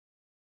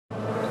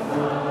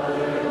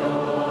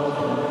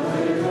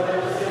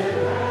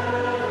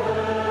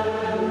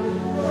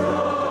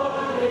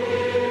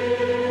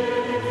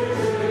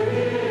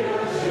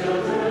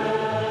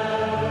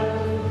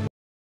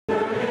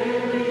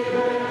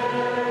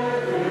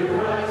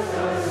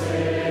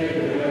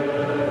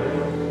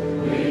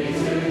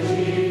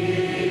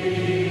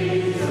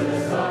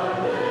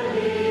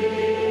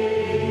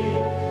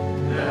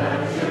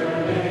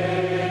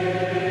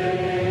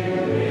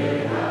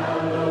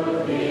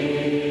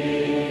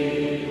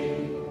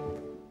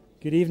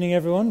Good evening,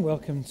 everyone.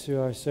 Welcome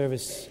to our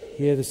service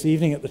here this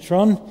evening at the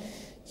Tron.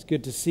 It's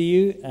good to see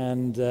you,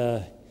 and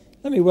let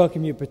me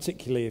welcome you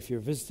particularly if you're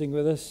visiting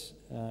with us,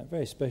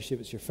 very especially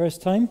if it's your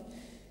first time.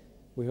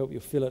 We hope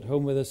you'll feel at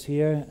home with us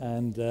here,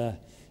 and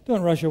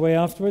don't rush away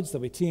afterwards.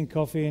 There'll be tea and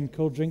coffee and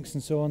cold drinks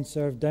and so on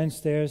served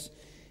downstairs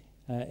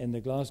in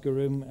the Glasgow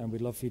room, and we'd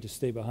love for you to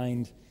stay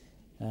behind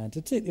and to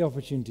take the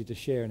opportunity to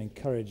share and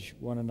encourage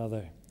one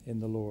another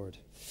in the Lord.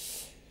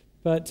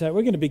 But we're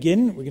going to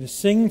begin. We're going to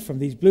sing from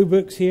these blue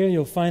books here.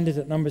 You'll find it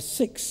at number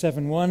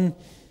 671.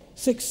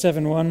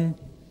 671,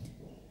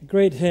 a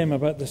great hymn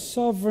about the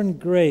sovereign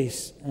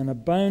grace and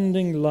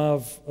abounding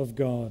love of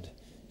God.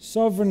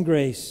 Sovereign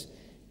grace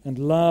and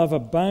love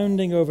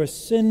abounding over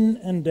sin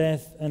and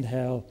death and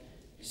hell.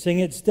 Sing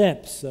its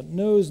depths that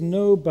knows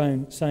no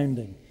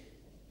sounding.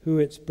 Who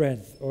its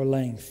breadth or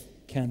length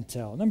can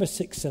tell. Number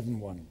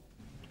 671.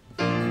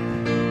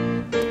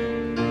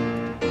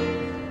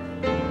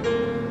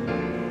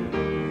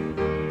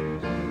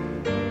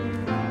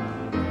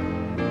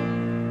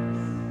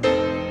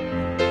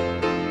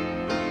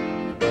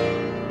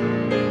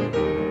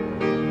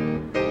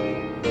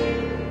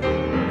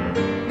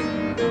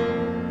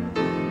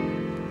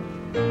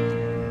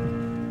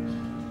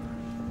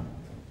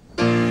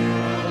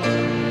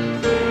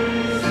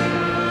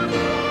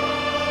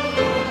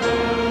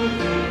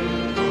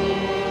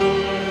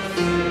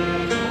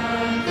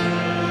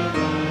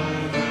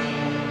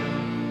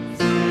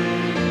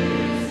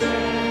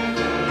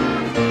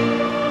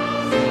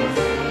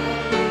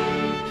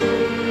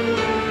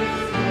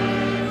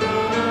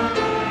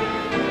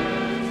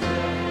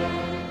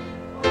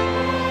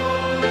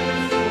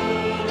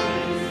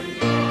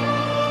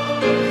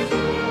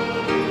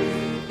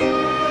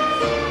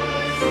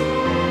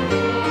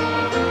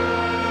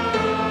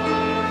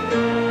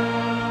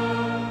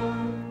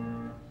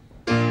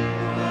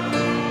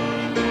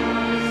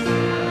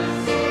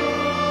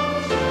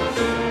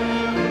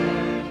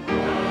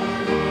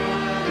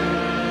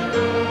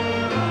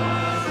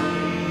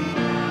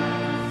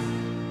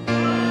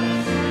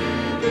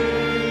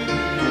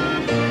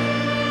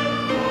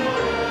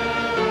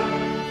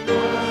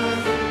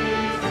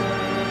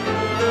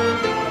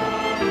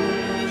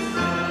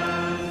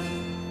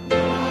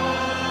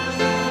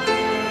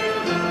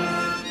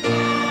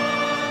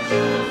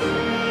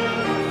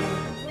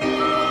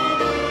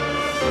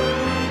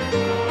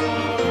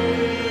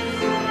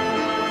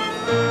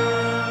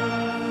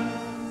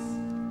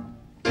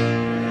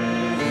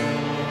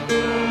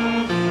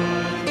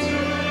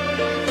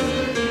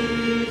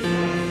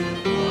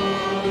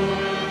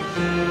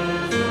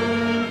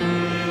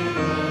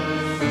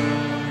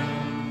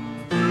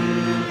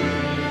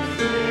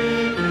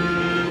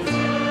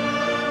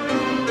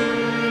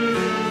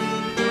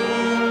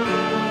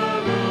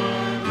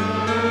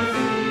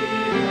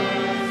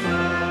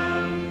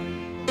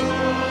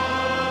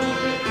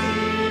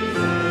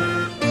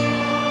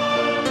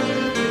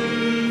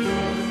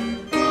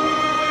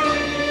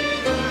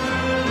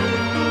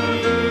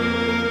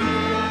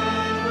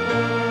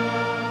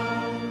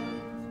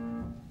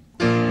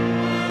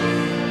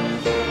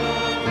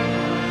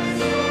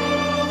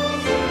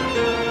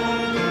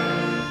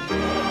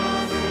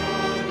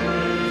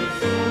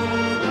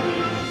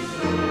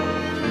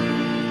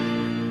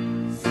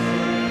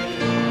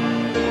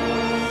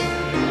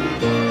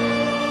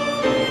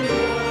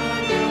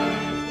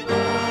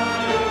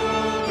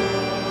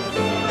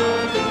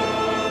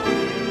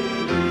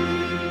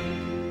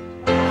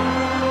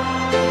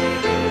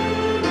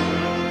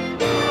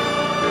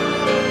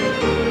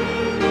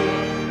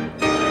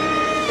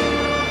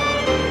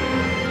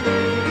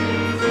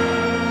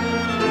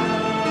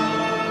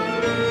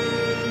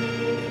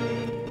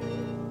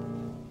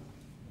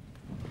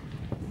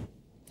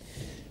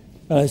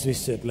 As we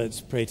sit,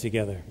 let's pray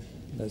together.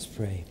 Let's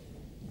pray.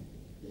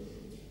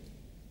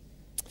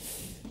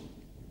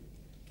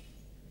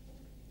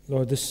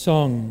 Lord, the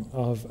song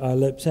of our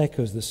lips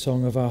echoes the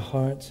song of our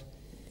heart.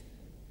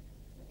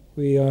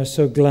 We are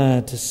so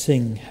glad to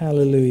sing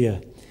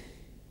hallelujah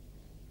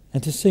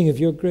and to sing of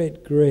your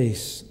great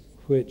grace,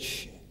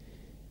 which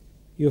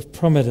you have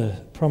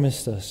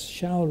promised us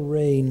shall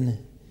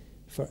reign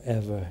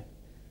forever.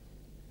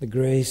 The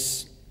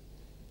grace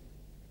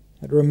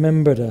that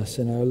remembered us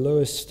in our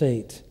lowest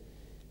state,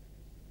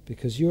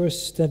 because your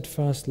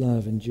steadfast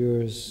love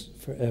endures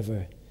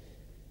forever.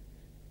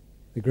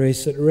 The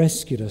grace that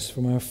rescued us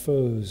from our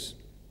foes,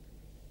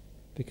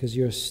 because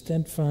your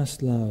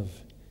steadfast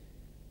love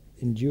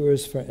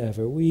endures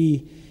forever.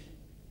 We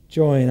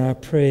join our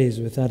praise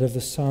with that of the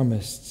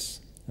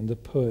psalmists and the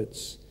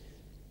poets,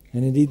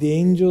 and indeed the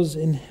angels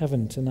in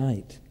heaven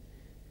tonight,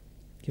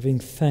 giving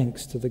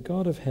thanks to the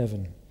God of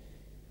heaven,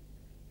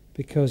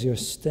 because your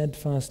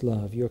steadfast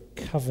love, your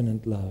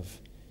covenant love,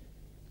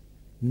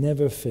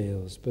 never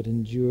fails but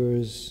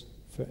endures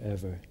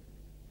forever.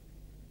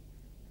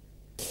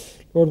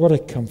 Lord, what a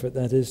comfort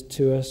that is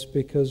to us,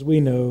 because we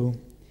know,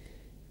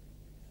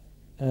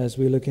 as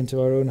we look into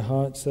our own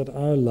hearts, that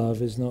our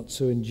love is not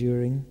so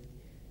enduring.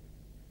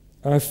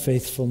 Our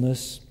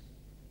faithfulness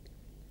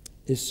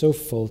is so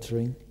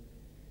faltering.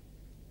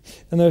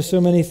 And there are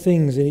so many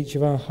things in each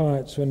of our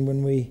hearts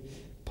when we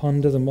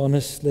ponder them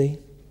honestly.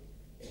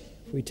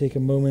 If we take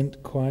a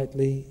moment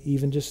quietly,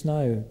 even just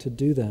now, to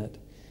do that,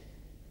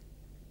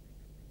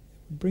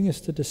 bring us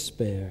to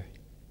despair.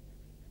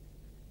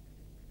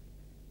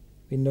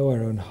 We know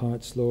our own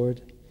hearts,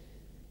 Lord.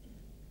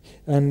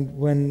 And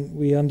when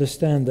we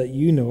understand that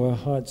you know our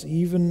hearts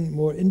even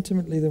more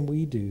intimately than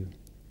we do,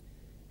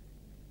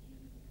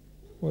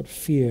 what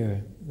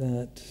fear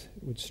that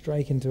would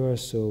strike into our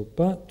soul.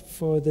 But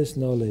for this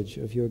knowledge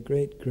of your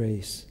great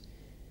grace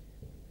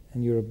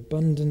and your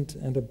abundant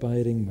and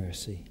abiding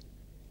mercy,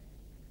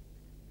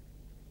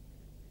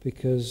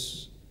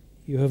 because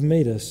you have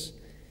made us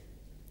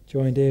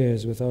joint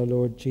heirs with our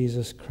Lord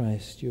Jesus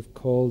Christ. You have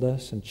called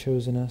us and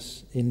chosen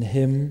us in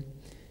him,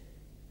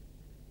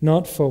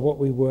 not for what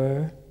we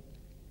were,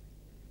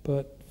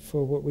 but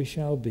for what we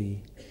shall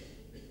be.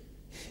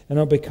 And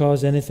not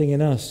because anything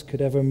in us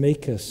could ever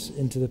make us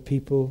into the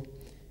people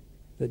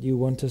that you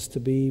want us to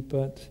be,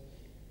 but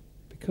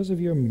because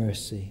of your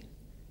mercy,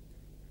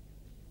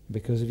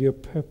 because of your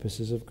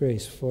purposes of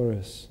grace for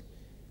us,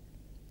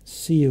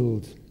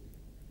 sealed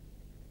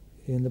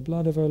in the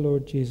blood of our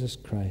Lord Jesus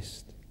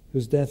Christ,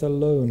 whose death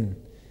alone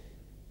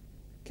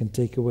can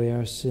take away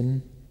our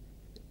sin,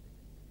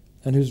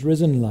 and whose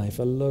risen life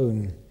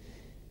alone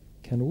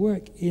can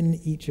work in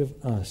each of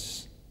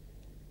us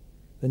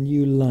the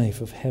new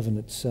life of heaven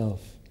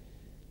itself,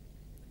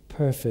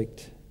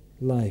 perfect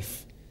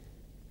life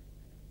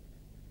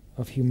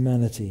of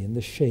humanity in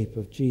the shape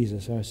of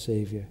Jesus, our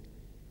Savior.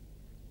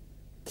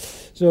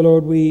 So,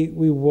 Lord, we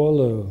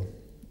wallow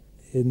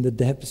in the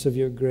depths of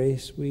your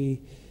grace.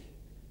 We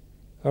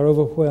are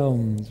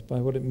overwhelmed by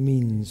what it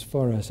means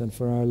for us and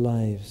for our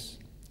lives.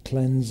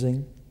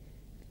 Cleansing,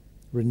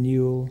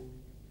 renewal,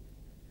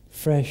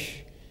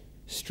 fresh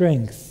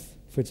strength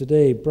for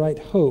today, bright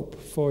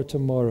hope for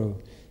tomorrow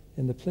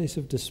in the place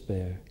of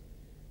despair.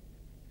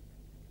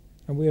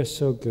 And we are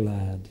so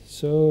glad,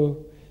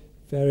 so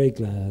very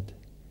glad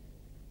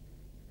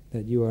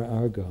that you are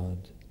our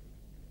God.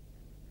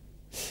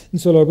 And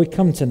so, Lord, we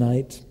come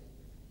tonight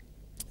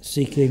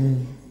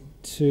seeking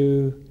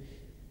to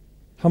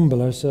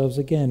humble ourselves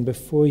again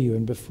before you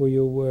and before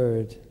your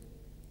word,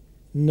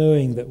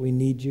 knowing that we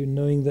need you,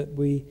 knowing that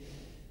we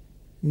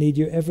need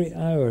you every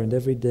hour and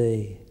every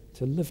day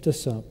to lift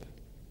us up,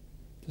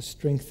 to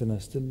strengthen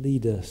us, to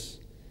lead us,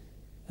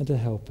 and to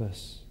help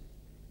us.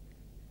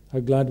 How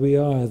glad we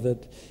are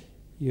that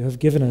you have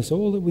given us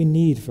all that we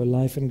need for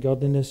life and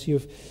godliness. You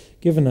have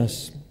given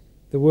us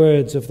the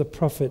words of the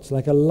prophets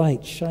like a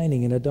light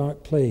shining in a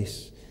dark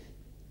place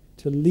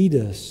to lead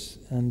us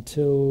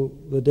until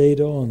the day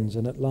dawns,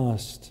 and at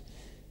last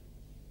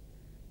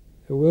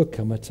there will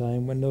come a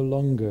time when no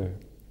longer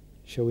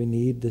shall we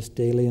need this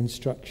daily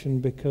instruction,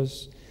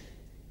 because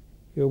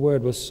your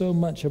word will so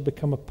much have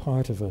become a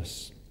part of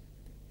us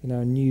in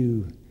our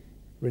new,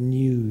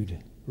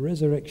 renewed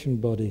resurrection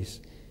bodies.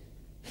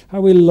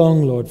 How we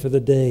long, Lord, for the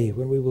day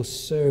when we will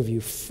serve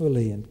you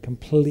fully and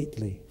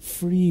completely,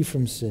 free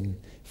from sin,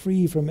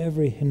 free from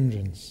every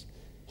hindrance.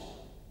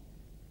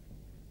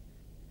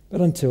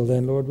 But until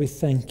then, Lord, we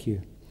thank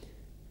you.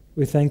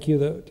 We thank you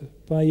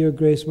that by your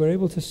grace we're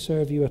able to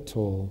serve you at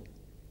all.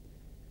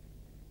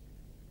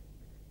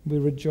 We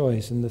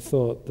rejoice in the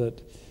thought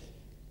that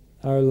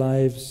our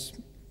lives,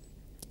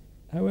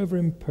 however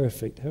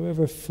imperfect,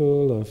 however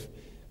full of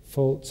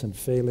faults and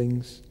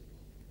failings,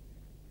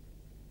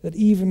 that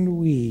even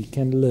we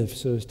can live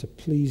so as to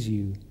please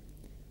you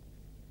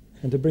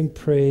and to bring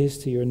praise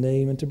to your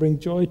name and to bring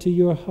joy to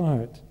your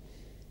heart.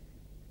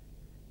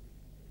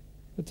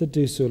 But to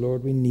do so,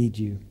 Lord, we need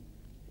you.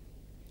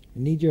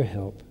 We need your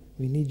help.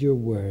 We need your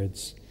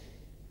words.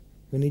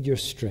 We need your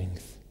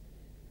strength.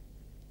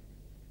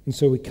 And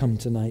so we come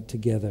tonight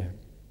together,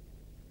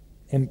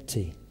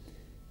 empty,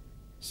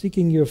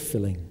 seeking your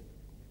filling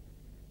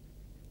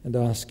and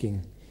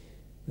asking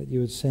that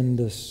you would send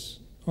us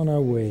on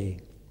our way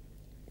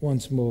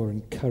once more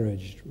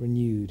encouraged,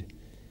 renewed,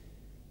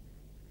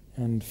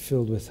 and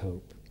filled with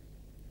hope.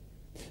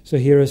 So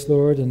hear us,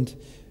 Lord, and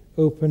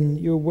open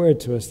your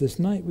word to us this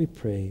night, we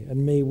pray,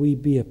 and may we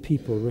be a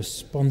people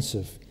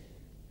responsive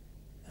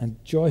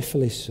and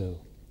joyfully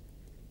so,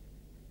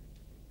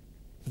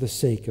 for the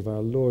sake of our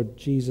Lord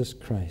Jesus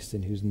Christ,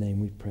 in whose name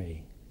we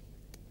pray.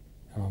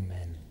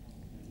 Amen.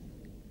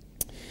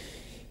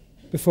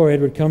 Before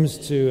Edward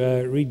comes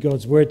to read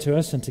God's word to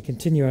us and to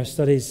continue our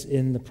studies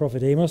in the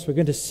prophet Amos, we're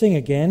going to sing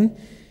again.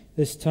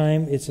 This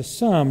time it's a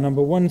psalm,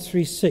 number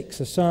 136,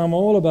 a psalm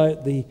all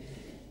about the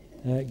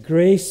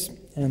grace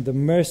and the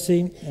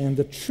mercy and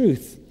the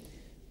truth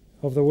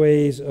of the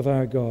ways of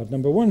our God.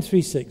 Number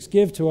 136,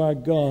 give to our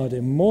God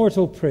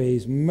immortal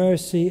praise,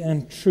 mercy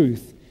and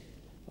truth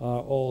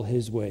are all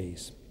his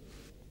ways.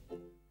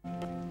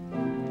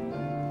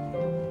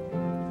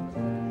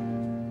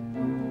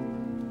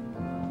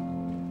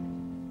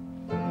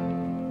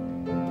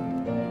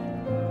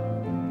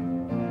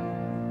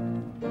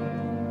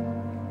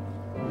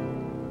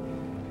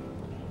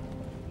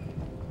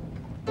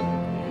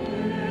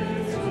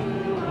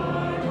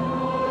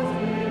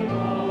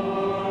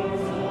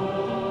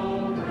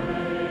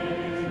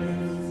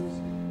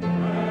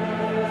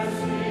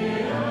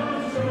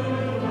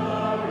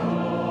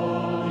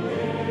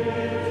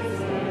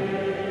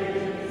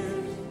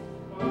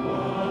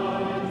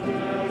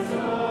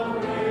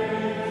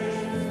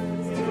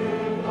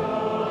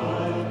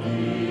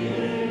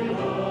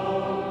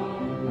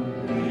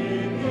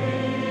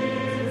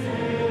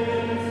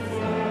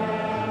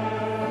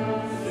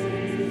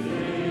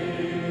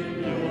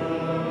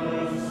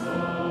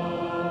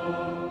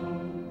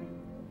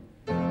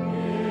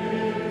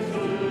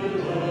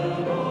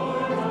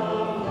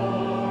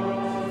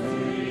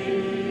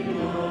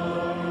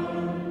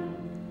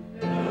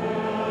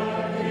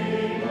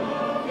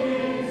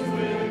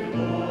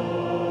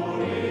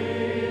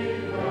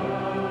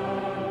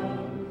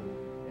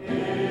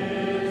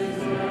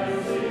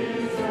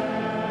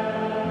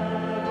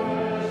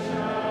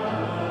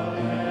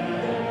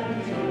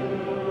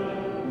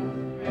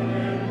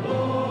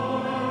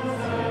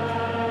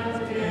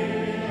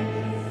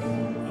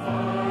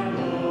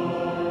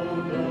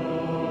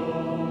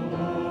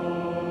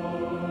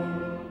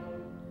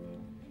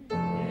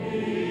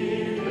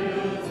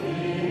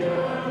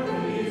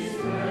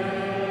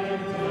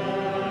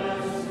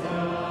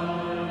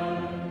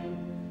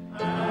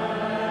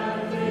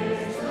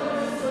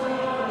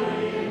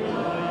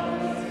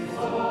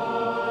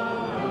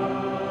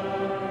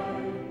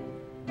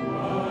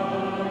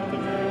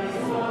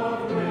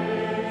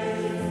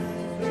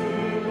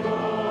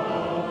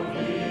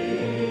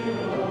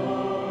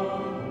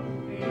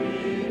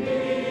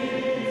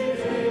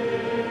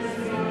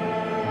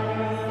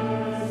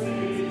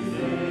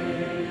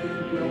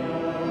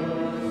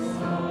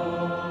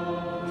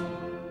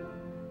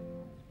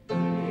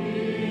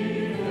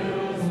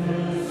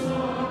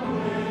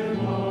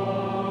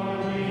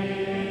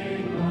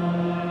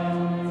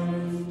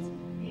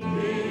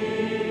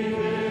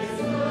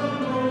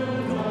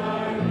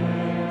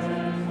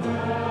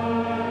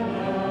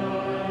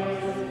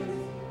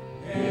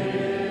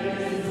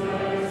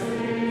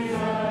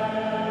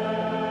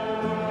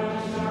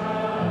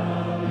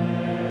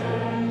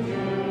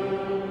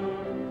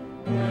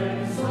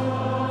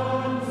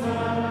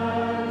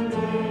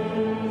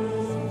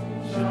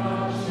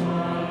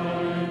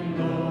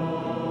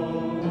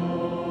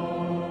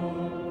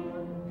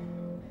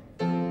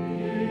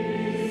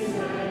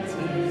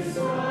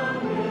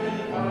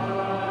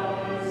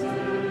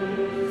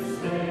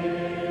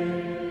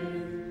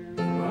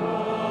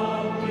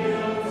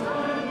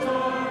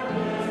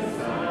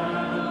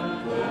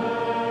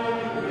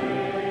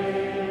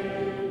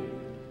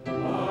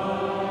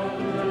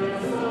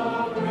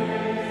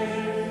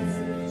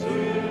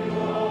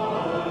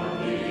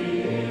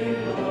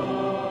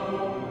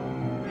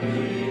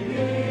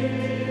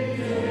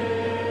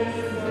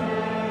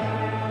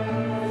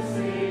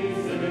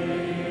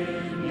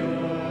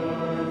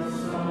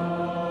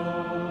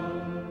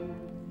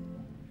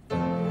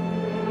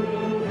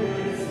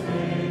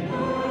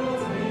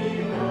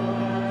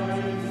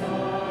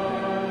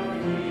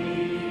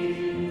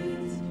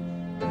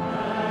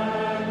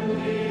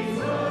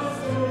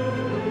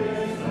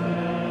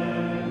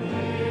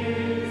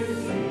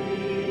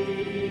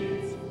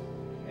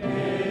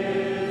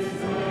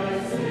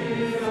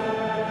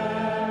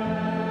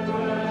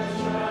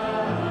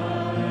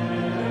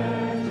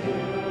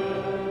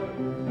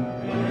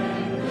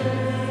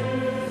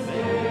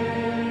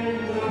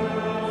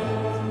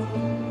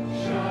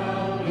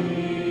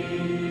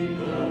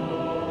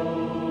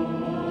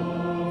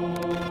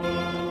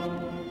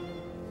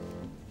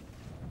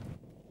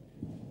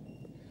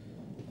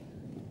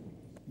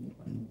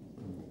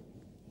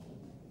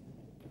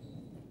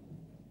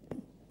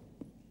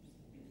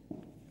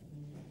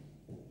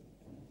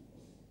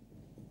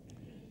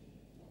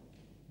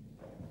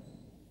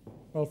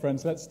 Well,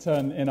 friends, let's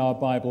turn in our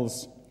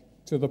Bibles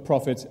to the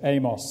prophet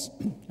Amos,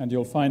 and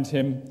you'll find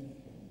him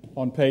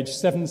on page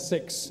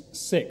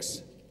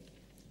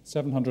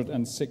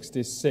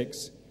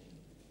 766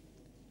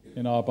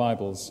 in our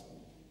Bibles.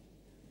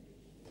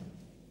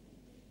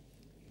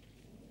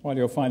 While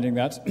you're finding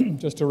that,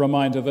 just a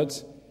reminder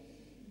that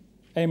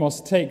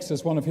Amos takes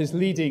as one of his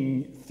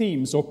leading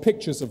themes or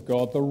pictures of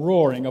God the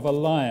roaring of a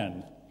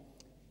lion.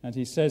 And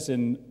he says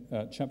in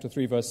chapter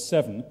 3, verse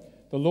 7,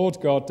 "The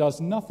Lord God does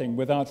nothing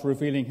without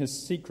revealing his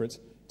secret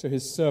to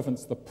his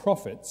servants the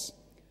prophets.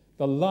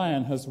 The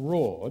lion has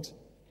roared,"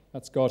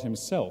 that's God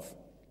himself,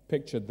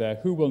 pictured there.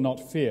 "Who will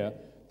not fear?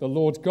 The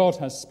Lord God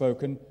has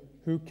spoken,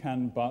 who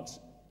can but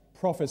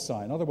prophesy?"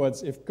 In other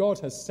words, if God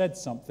has said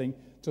something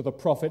to the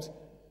prophet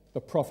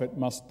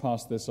must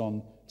pass this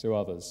on to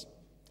others.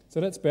 So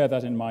let's bear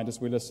that in mind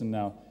as we listen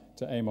now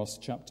to Amos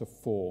chapter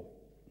 4.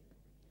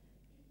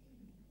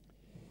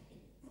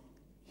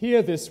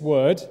 "Hear this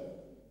word,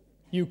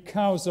 you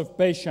cows of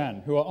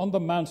Bashan, who are on the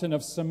mountain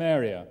of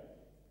Samaria,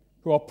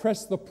 who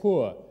oppress the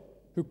poor,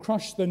 who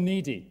crush the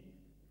needy,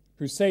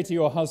 who say to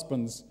your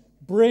husbands,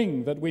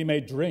 'Bring that we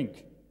may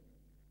drink.'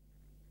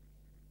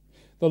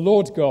 The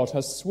Lord God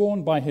has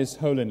sworn by his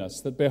holiness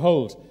that,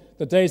 behold,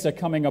 the days are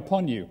coming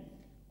upon you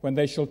when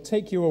they shall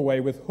take you away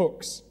with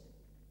hooks,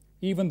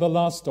 even the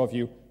last of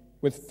you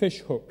with fish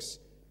hooks,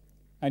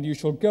 and you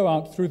shall go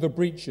out through the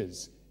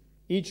breaches,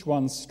 each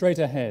one straight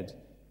ahead,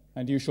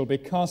 and you shall be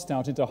cast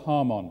out into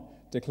Harmon,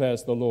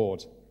 declares the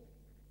Lord.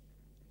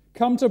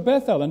 Come to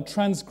Bethel and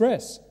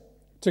transgress,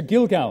 to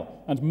Gilgal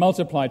and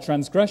multiply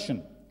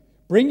transgression.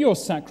 Bring your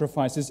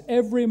sacrifices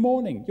every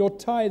morning, your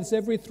tithes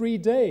every 3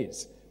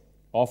 days.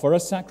 Offer a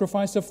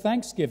sacrifice of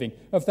thanksgiving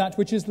of that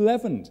which is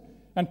leavened,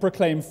 and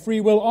proclaim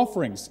freewill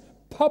offerings.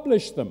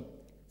 Publish them,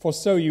 for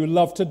so you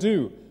love to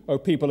do, O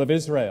people of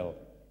Israel,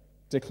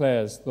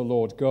 declares the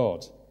Lord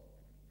God.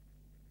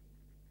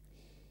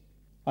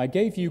 I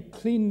gave you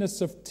cleanness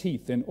of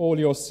teeth in all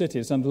your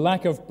cities and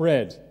lack of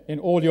bread in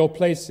all your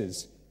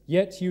places,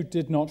 yet you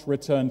did not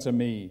return to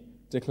me,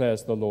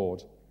 declares the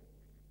Lord.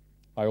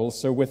 I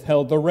also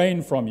withheld the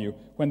rain from you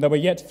when there were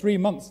yet 3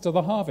 months to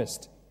the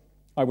harvest.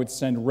 I would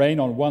send rain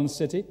on one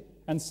city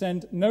and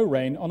send no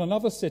rain on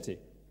another city.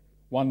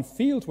 One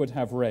field would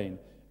have rain,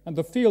 and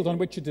the field on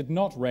which it did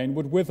not rain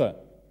would wither.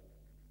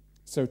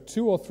 So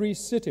 2 or 3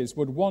 cities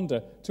would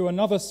wander to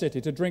another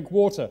city to drink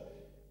water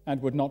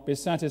and would not be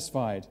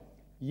satisfied.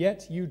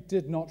 Yet you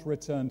did not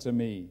return to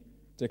me,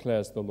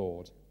 declares the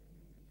Lord.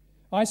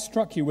 I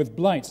struck you with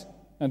blight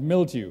and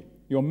mildew,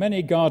 your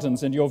many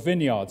gardens and your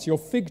vineyards, your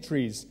fig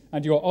trees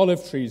and your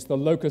olive trees the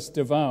locust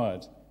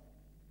devoured.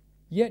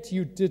 Yet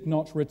you did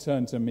not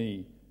return to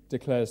me,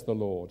 declares the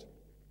Lord.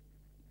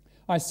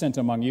 I sent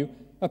among you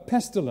a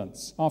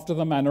pestilence after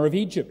the manner of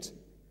Egypt.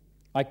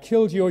 I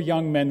killed your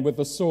young men with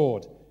the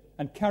sword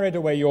and carried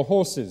away your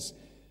horses,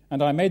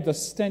 and I made the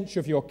stench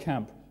of your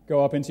camp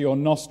go up into your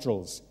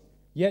nostrils.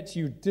 Yet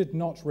you did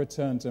not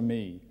return to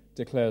me,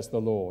 declares the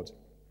Lord.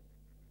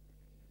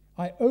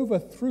 I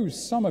overthrew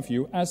some of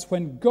you as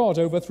when God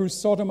overthrew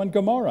Sodom and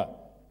Gomorrah,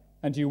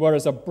 and you were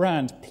as a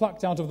brand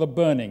plucked out of the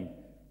burning.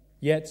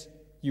 Yet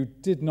you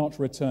did not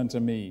return to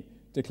me,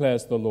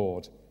 declares the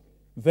Lord.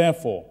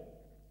 Therefore,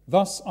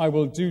 thus I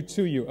will do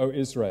to you, O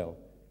Israel.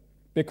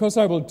 Because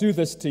I will do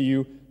this to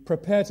you,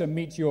 prepare to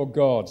meet your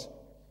God,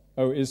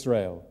 O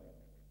Israel.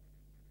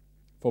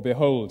 For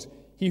behold,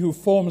 he who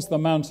forms the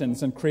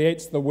mountains and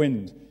creates the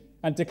wind,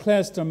 and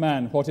declares to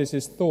man what is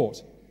his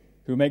thought,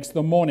 who makes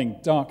the morning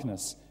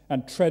darkness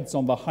and treads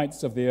on the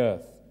heights of the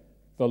earth,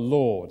 the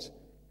Lord,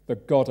 the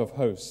God of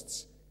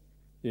hosts,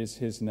 is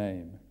his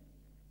name.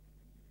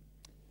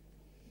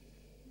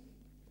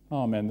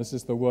 Amen. This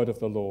is the word of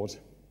the Lord,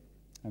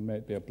 and may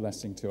it be a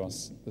blessing to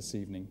us this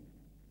evening.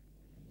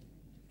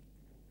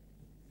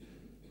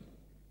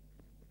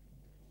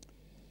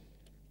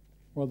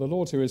 Well, the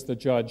Lord who is the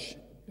judge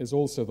is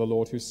also the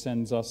Lord who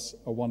sends us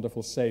a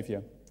wonderful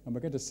Saviour, and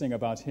we're going to sing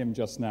about him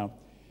just now.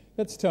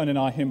 Let's turn in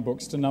our hymn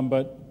books to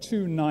number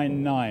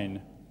 299,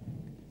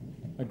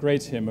 a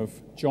great hymn of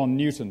John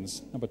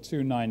Newton's, number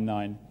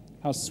 299.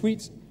 How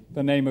sweet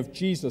the name of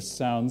Jesus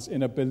sounds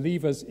in a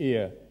believer's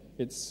ear.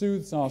 It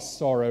soothes our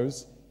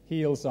sorrows,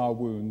 heals our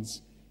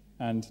wounds,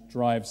 and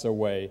drives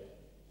away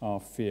our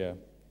fear.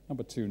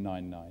 Number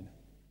 299.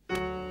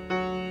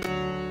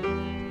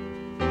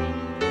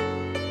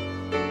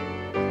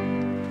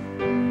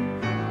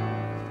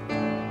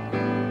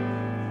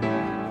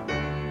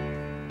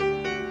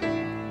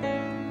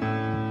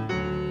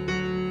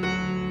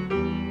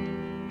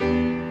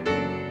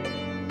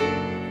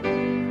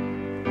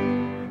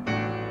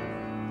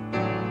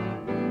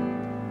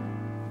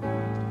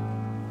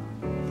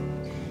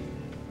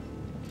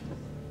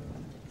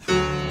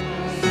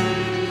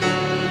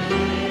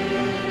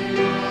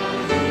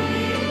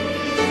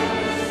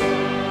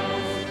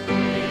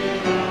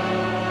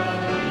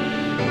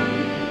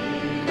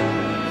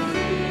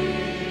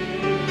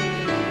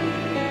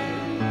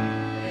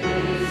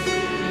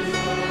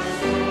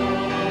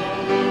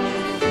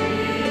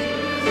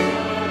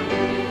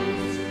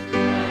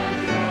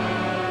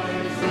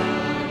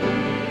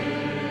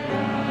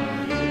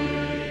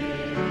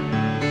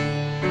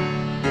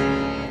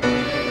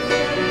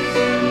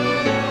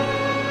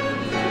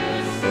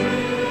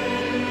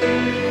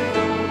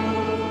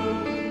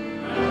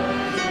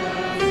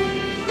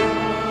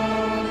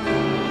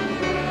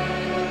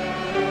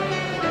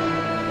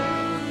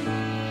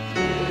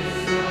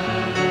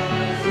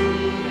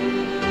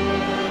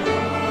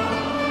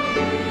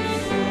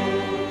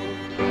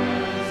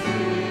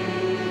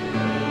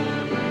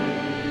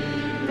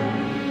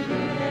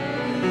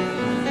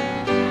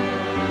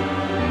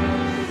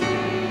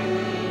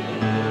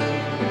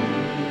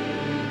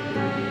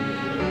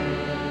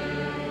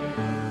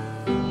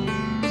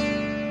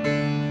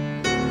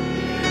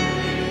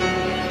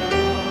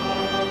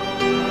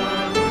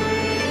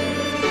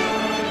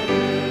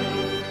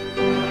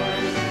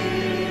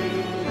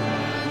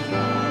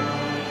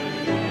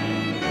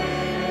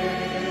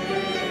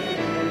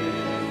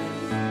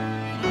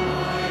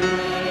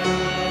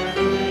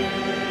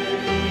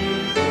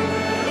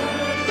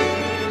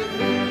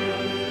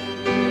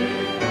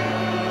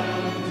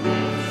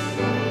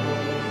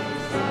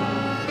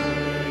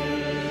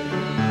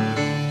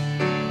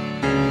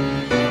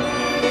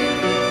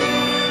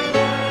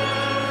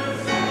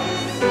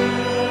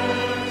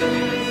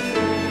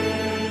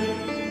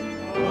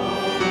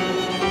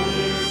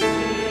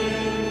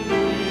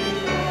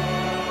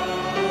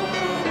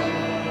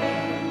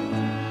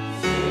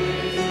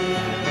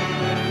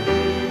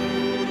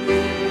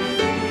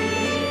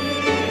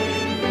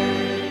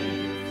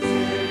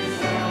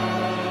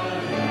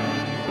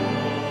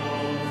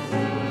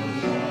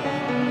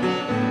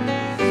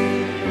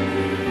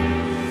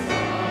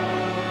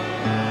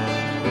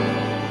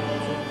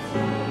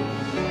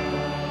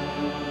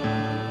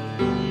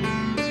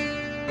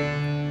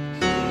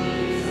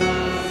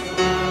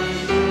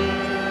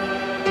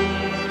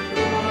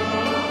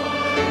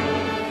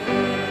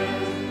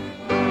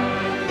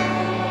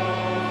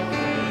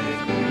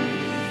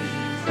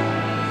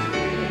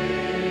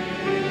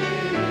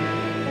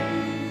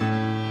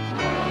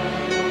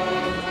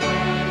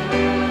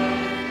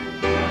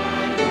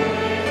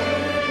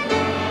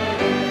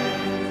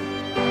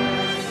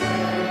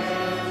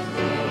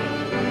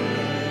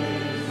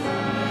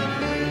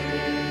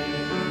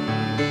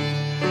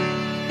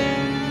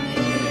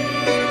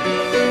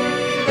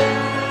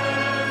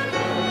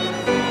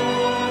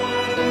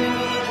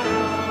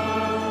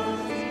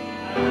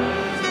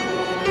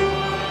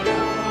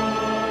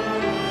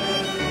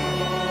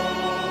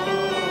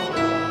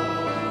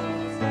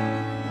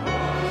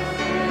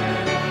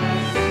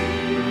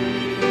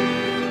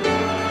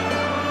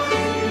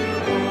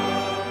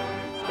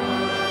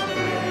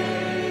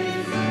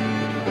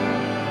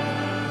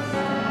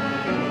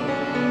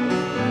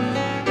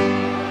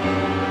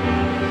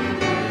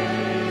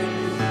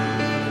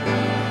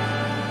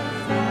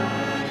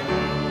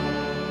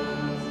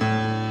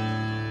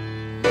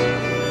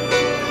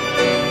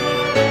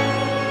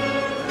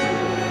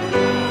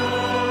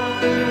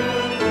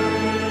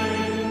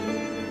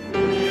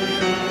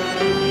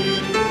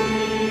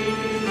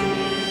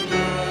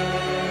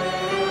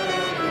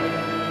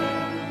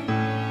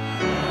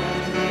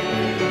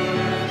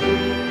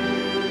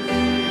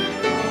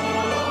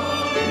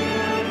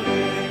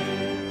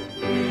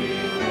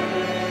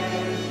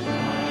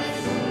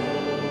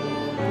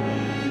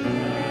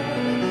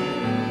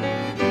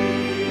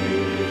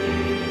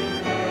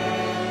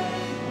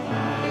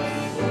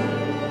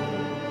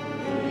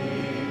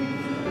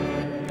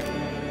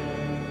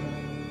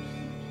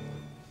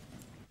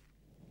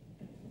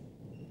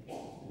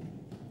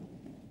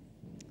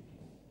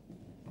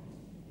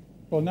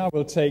 Well, now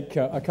we'll take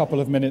a couple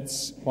of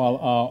minutes while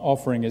our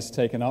offering is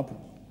taken up.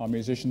 Our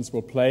musicians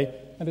will play,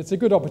 and it's a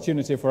good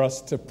opportunity for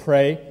us to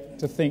pray,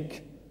 to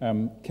think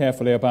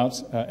carefully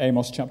about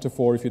Amos chapter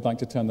 4, if you'd like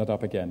to turn that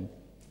up again.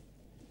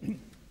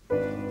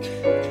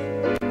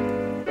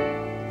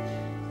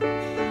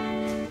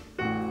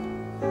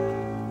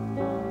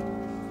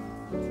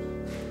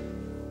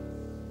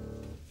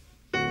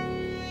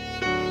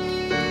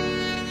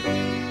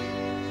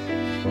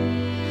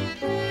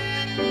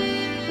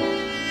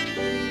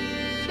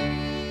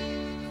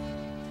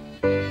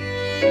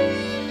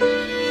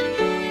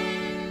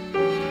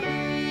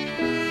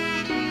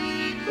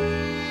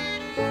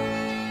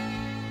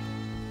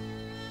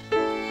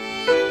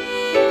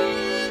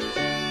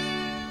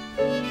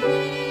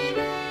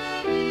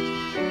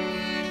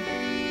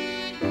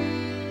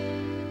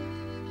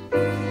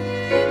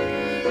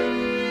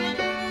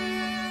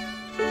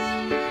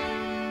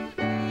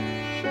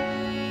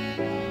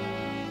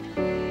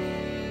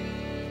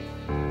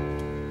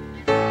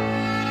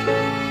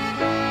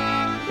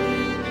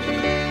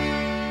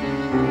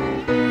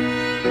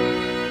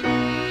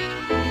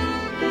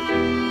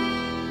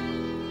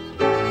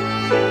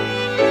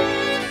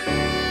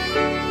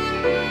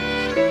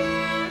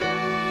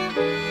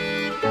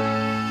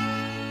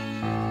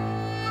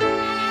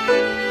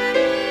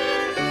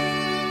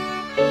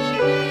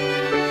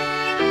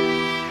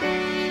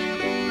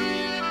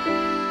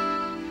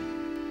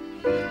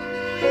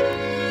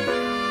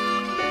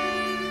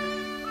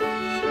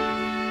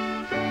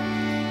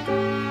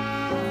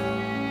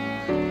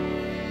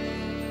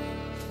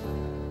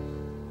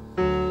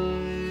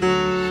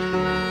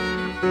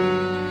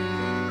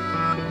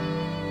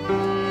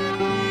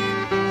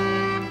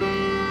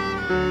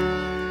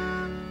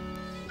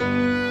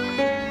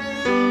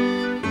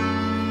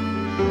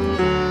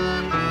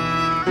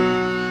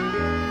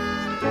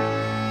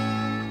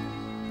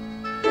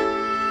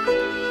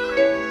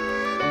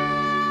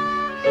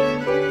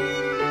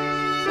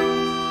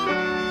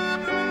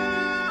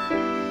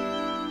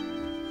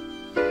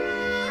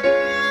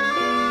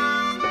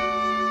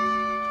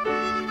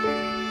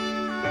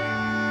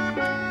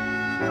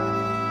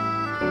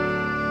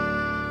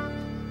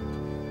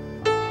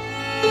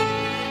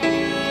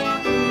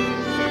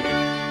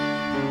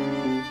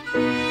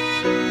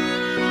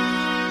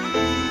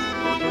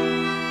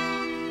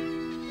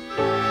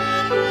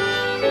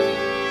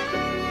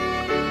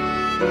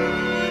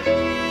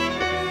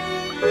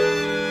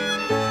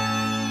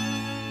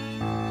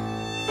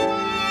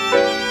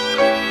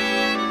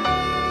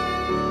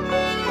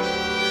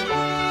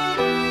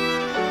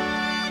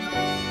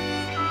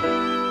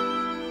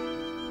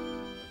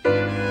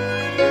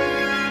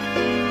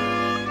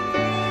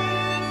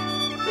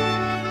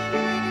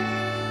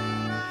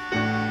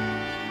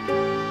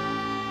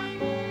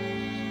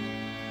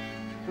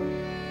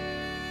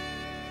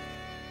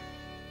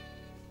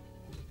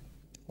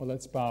 Well,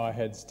 let's bow our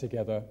heads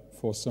together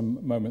for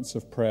some moments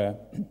of prayer.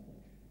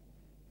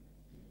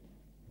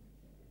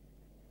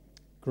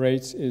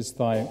 Great is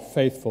thy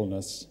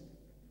faithfulness,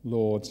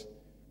 Lord,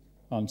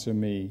 unto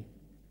me.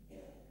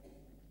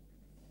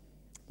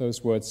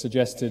 Those words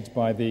suggested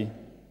by the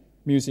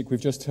music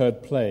we've just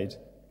heard played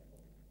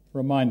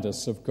remind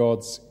us of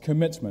God's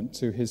commitment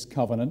to his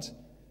covenant,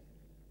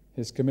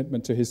 his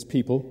commitment to his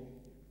people,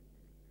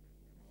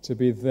 to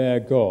be their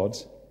God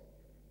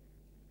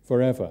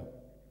forever,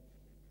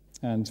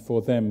 and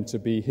for them to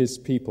be his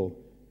people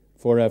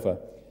forever.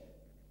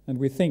 And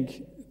we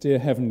think, dear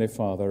Heavenly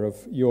Father, of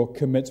your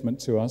commitment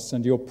to us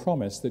and your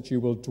promise that you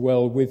will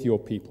dwell with your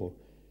people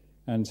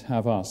and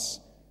have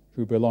us,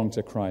 who belong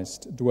to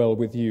Christ, dwell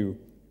with you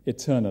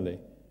eternally.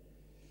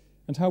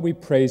 And how we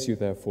praise you,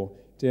 therefore,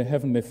 dear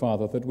Heavenly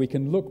Father, that we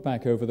can look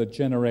back over the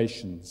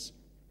generations.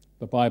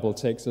 The Bible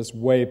takes us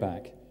way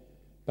back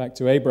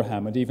to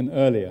Abraham and even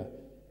earlier,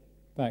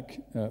 back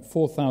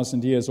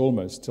 4,000 years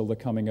almost till the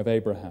coming of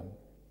Abraham.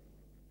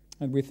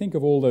 And we think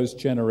of all those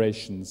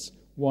generations,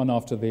 one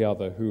after the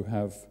other, who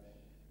have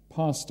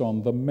passed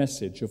on the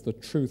message of the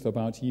truth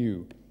about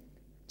you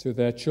to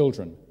their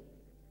children,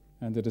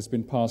 and it has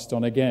been passed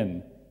on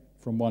again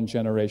from one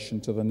generation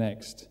to the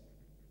next.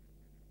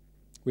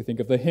 We think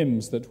of the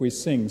hymns that we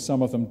sing,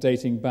 some of them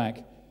dating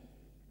back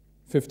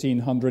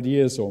 1,500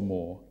 years or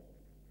more,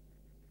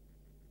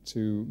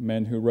 to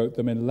men who wrote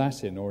them in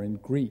Latin or in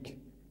Greek.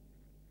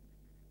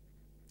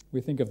 We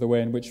think of the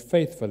way in which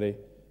faithfully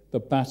the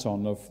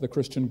baton of the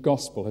Christian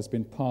gospel has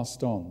been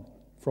passed on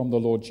from the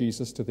Lord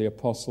Jesus to the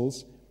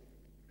apostles,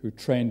 who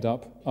trained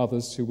up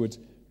others who would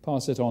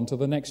pass it on to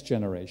the next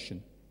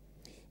generation.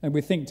 And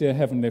we think, dear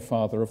Heavenly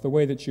Father, of the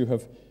way that you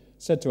have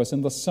said to us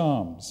in the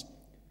Psalms,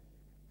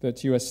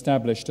 that you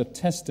established a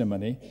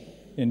testimony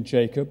in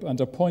Jacob and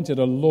appointed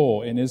a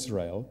law in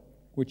Israel,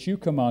 which you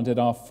commanded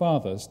our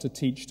fathers to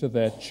teach to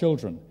their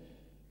children,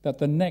 that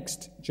the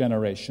next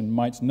generation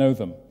might know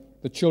them,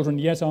 the children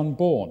yet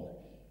unborn,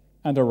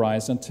 and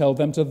arise and tell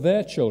them to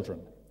their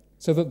children,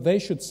 so that they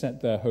should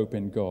set their hope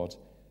in God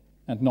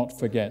and not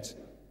forget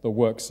the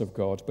works of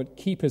God, but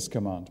keep his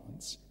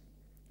commandments,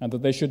 and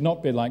that they should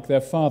not be like their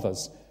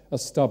fathers, a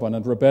stubborn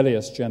and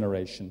rebellious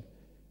generation,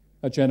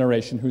 a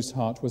generation whose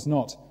heart was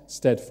not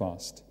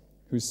steadfast,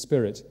 whose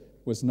spirit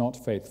was not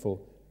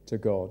faithful to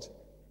God.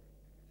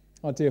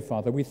 Our dear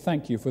Father, we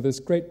thank you for this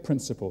great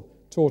principle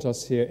taught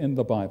us here in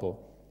the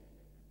Bible,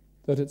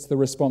 that it's the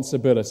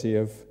responsibility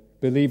of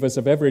believers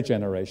of every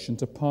generation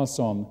to pass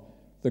on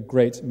the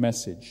great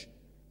message,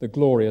 the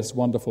glorious,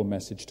 wonderful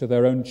message to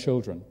their own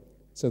children,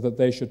 so that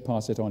they should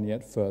pass it on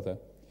yet further.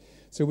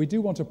 So we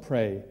do want to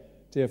pray,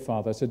 dear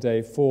Father,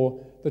 today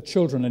for the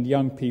children and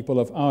young people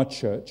of our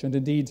church, and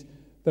indeed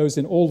those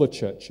in all the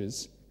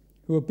churches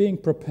who are being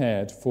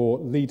prepared for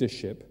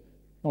leadership,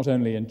 not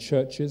only in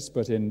churches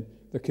but in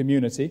the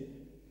community,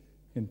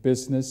 in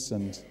business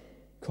and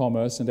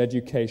commerce and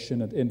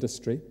education and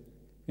industry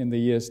in the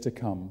years to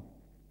come.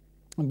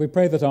 And we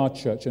pray that our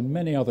church and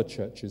many other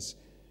churches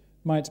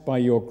might, by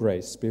your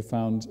grace, be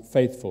found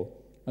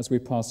faithful as we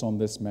pass on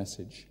this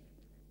message.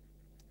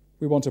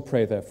 We want to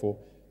pray, therefore,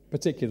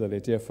 particularly,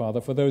 dear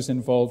Father, for those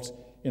involved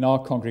in our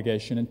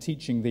congregation in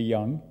teaching the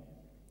young,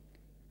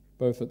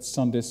 both at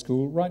Sunday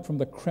school, right from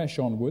the creche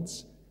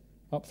onwards,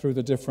 up through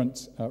the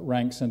different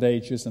ranks and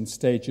ages and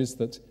stages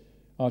that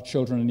our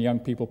children and young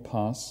people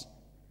pass.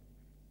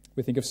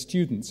 We think of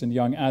students and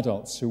young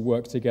adults who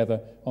work together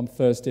on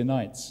Thursday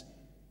nights.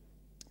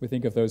 We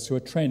think of those who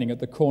are training at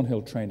the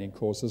Cornhill training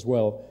course as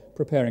well,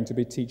 preparing to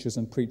be teachers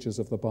and preachers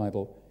of the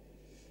Bible.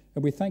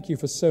 And we thank you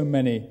for so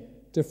many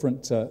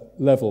different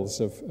levels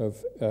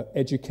of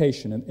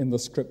education in the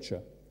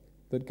Scripture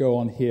that go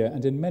on here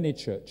and in many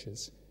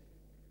churches.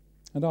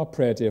 And our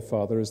prayer, dear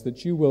Father, is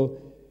that you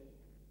will,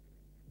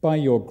 by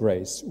your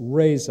grace,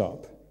 raise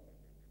up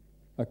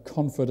a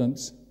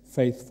confident,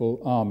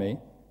 faithful army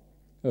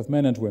of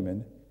men and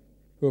women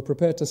who are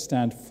prepared to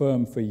stand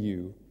firm for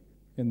you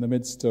in the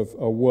midst of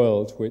a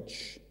world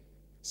which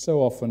so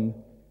often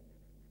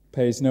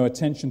pays no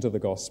attention to the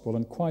gospel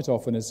and quite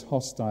often is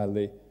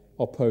hostilely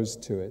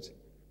opposed to it.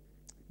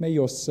 May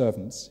your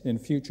servants in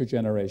future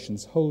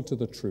generations hold to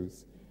the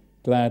truth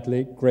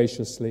gladly,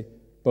 graciously,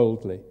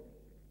 boldly,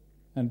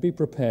 and be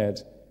prepared,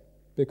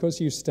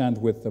 because you stand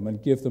with them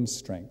and give them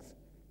strength,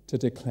 to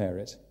declare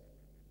it.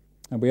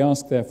 And we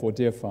ask, therefore,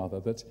 dear Father,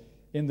 that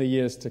in the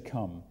years to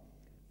come,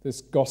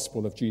 this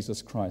gospel of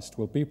Jesus Christ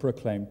will be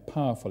proclaimed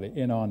powerfully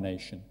in our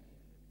nation,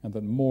 and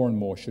that more and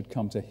more should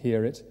come to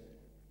hear it,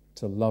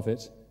 to love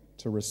it,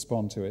 to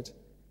respond to it,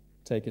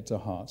 take it to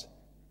heart,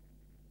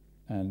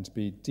 and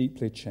be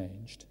deeply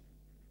changed.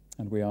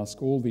 And we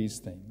ask all these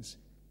things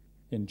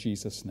in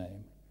Jesus'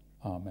 name.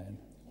 Amen.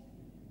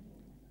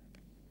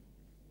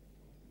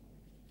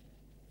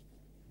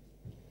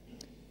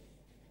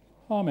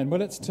 Amen. Well,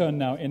 let's turn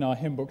now in our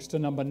hymn books to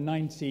number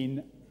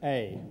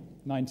 19A.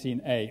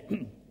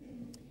 19A.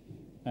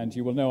 And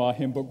you will know our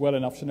hymn book well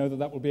enough to know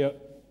that will be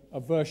a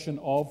version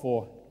of,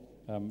 or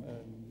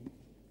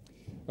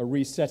a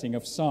resetting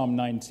of Psalm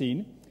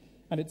 19.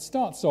 And it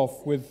starts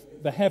off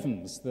with the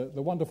heavens,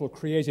 the wonderful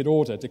created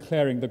order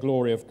declaring the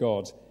glory of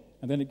God.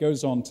 And then it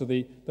goes on to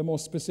the more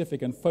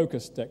specific and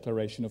focused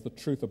declaration of the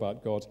truth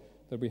about God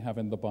that we have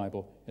in the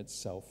Bible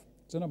itself.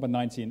 So number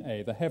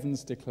 19A, the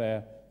heavens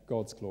declare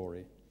God's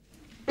glory.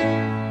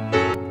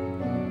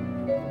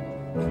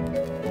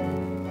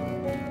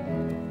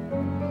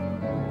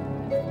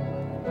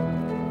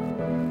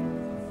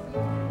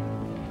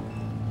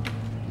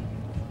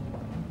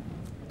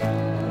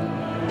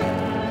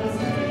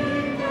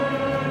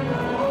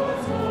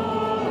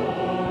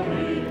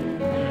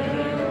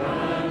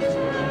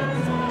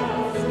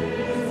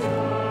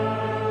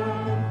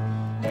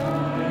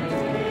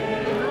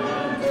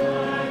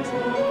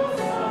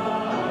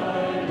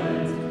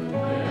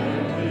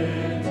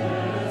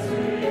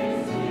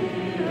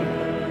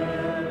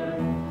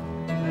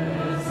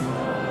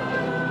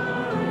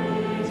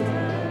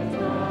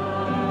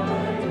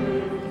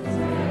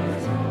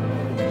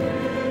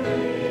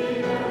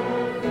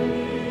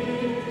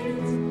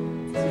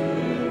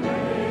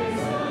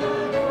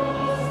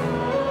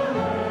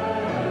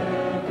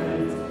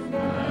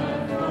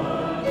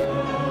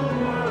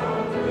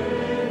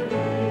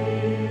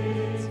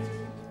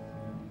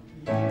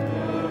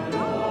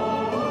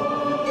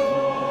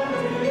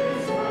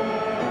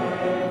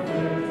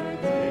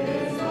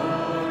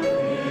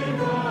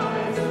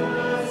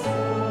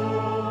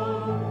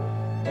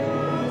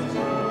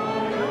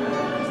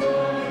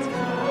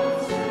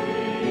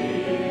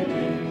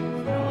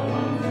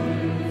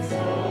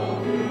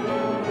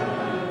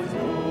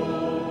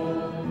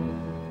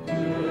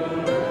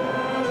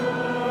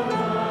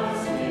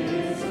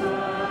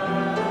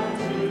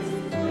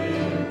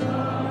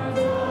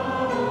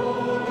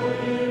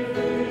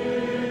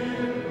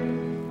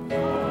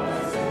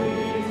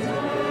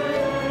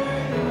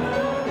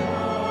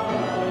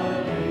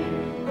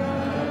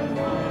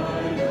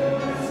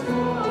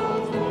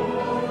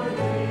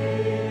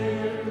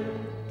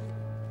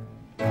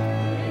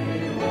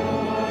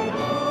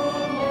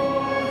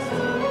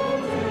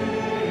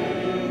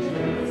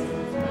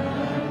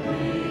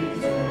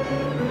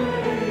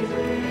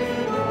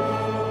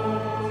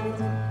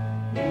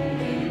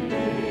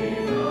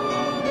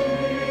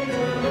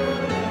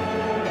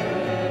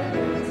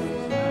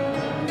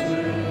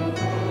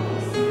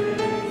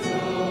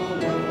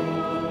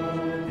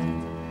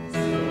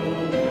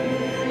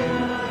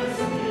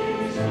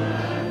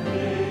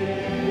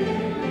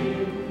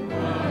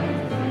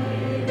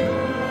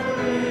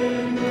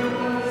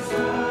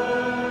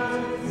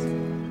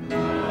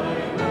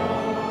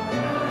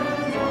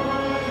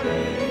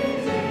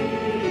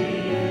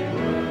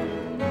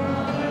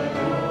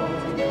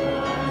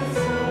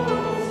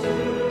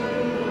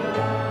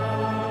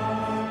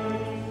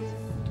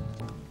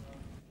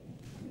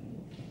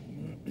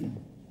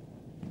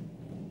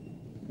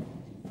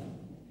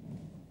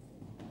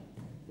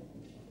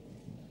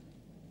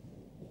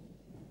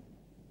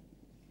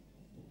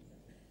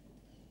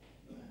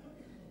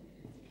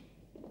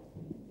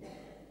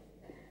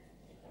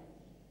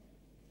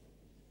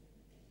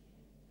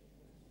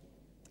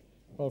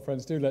 Well,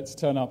 friends, let's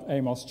turn up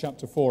Amos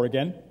chapter 4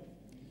 again,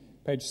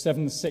 page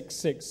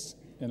 766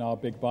 in our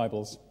big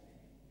Bibles.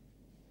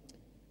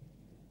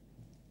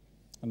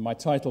 And my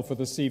title for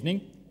this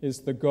evening is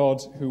The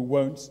God Who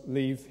Won't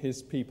Leave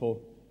His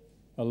People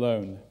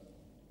Alone.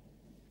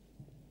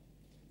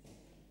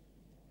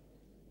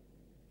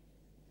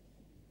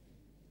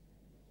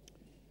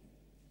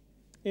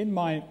 In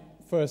my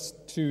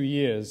first 2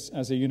 years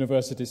as a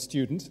university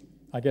student,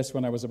 I guess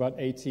when I was about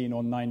 18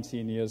 or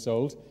 19 years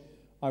old,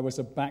 I was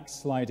a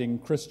backsliding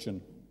Christian.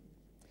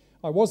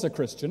 I was a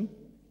Christian.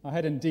 I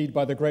had indeed,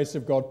 by the grace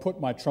of God, put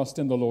my trust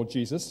in the Lord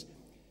Jesus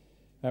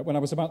when I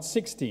was about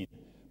 16.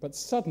 But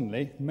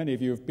suddenly, many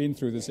of you have been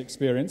through this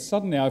experience,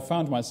 suddenly I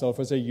found myself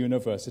as a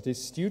university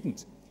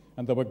student,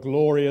 and there were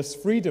glorious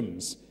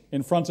freedoms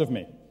in front of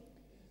me.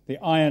 The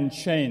iron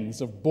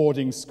chains of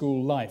boarding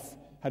school life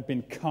had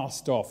been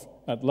cast off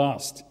at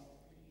last.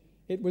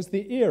 It was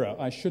the era,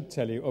 I should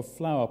tell you, of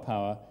flower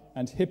power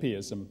and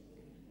hippieism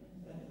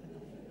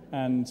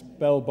and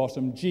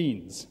bell-bottom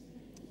jeans.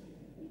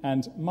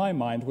 And my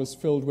mind was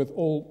filled with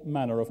all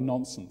manner of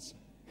nonsense.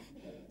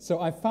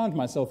 So I found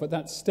myself at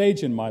that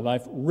stage in my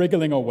life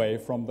wriggling away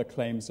from the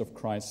claims of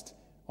Christ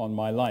on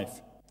my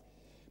life.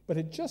 But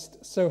it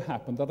just so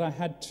happened that I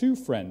had two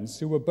friends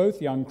who were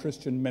both young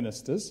Christian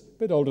ministers, a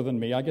bit older than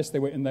me. I guess they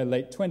were in their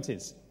late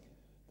 20s.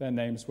 Their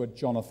names were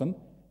Jonathan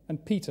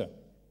and Peter.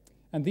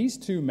 And these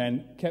two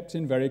men kept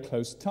in very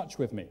close touch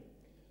with me.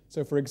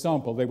 So, for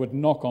example, they would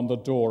knock on the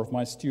door of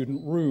my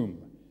student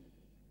room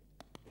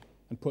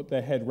and put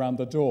their head round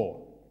the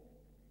door.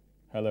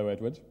 Hello,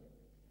 Edward.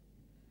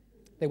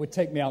 They would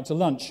take me out to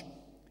lunch.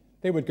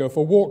 They would go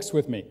for walks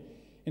with me.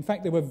 In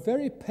fact, they were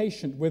very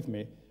patient with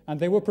me, and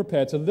they were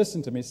prepared to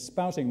listen to me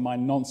spouting my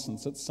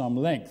nonsense at some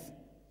length.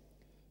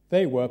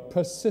 They were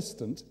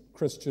persistent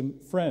Christian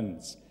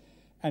friends.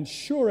 And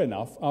sure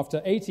enough,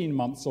 after 18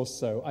 months or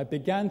so, I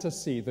began to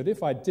see that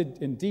if I did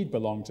indeed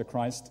belong to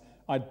Christ,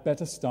 I'd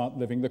better start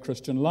living the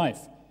Christian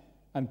life.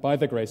 And by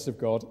the grace of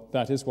God,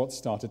 that is what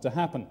started to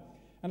happen.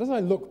 And as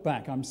I look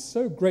back, I'm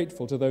so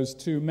grateful to those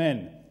two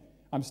men.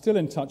 I'm still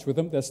in touch with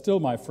them. They're still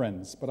my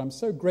friends. But I'm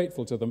so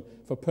grateful to them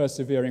for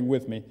persevering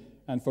with me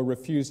and for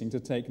refusing to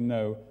take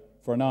no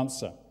for an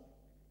answer.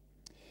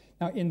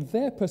 Now, in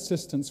their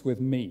persistence with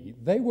me,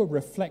 they were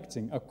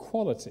reflecting a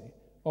quality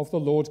of the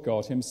Lord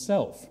God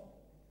himself.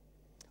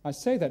 I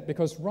say that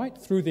because right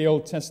through the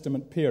Old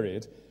Testament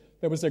period,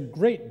 there was a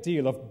great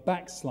deal of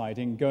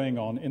backsliding going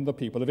on in the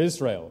people of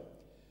Israel.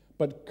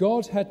 But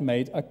God had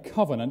made a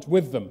covenant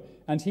with them,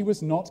 and he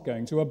was not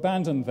going to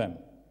abandon them.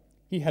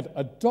 He had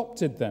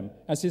adopted them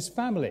as his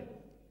family.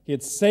 He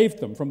had saved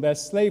them from their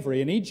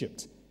slavery in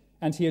Egypt,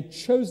 and he had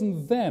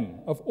chosen them,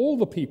 of all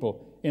the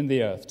people in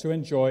the earth, to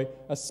enjoy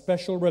a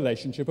special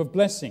relationship of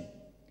blessing.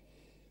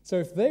 So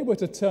if they were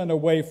to turn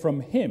away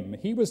from him,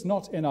 he was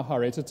not in a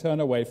hurry to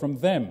turn away from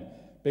them,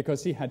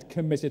 because he had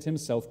committed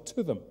himself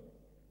to them.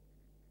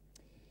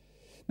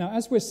 Now,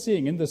 as we're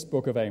seeing in this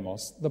book of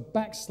Amos, the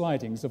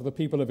backslidings of the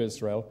people of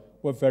Israel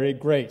were very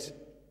great.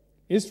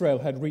 Israel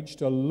had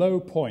reached a low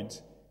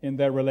point in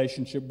their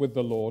relationship with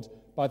the Lord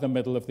by the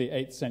middle of the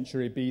 8th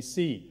century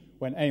BC,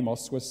 when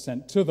Amos was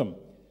sent to them.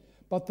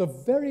 But the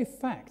very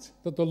fact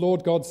that the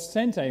Lord God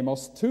sent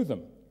Amos to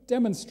them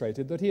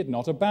demonstrated that he had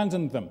not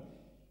abandoned them.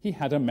 He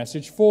had a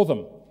message for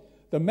them.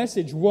 The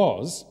message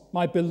was,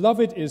 "My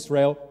beloved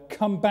Israel,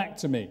 come back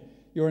to me.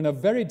 You're in a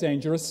very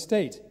dangerous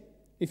state.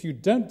 If you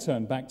don't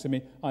turn back to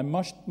me, I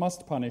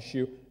must punish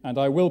you, and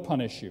I will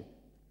punish you."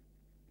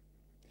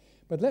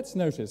 But let's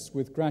notice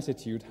with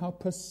gratitude how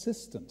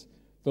persistent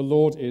the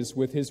Lord is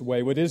with his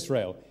wayward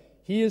Israel.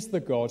 He is the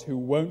God who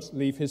won't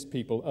leave his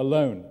people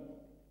alone.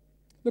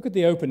 Look at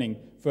the opening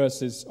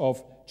verses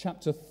of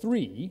chapter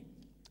 3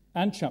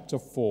 and chapter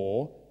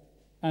 4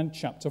 and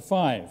chapter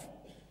 5.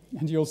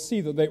 And you'll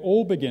see that they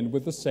all begin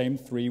with the same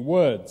three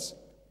words.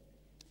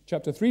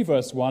 Chapter 3,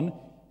 verse 1,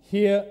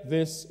 "Hear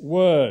this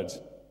word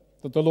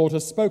that the Lord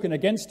has spoken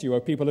against you,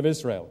 O people of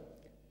Israel."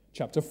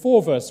 Chapter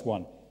 4, verse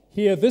 1,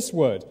 "Hear this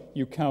word,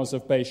 you cows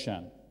of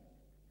Bashan."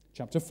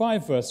 Chapter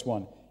 5, verse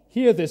 1,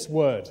 "Hear this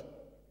word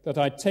that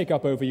I take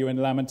up over you in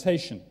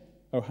lamentation,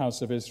 O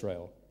house of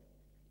Israel."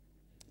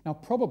 Now,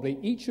 probably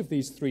each of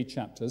these three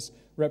chapters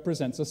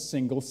represents a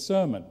single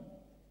sermon.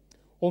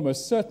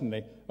 Almost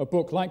certainly, a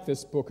book like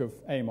this book of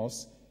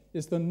Amos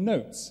is the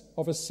notes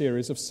of a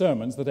series of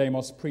sermons that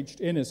Amos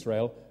preached in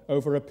Israel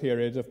over a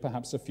period of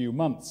perhaps a few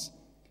months.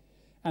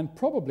 And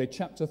probably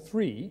chapter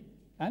 3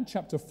 and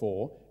chapter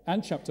 4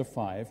 and chapter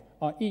 5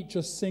 are each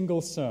a single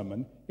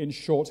sermon in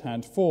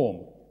shorthand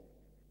form.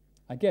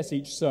 I guess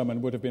each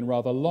sermon would have been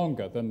rather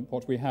longer than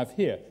what we have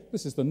here.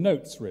 This is the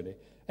notes, really.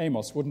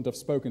 Amos wouldn't have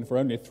spoken for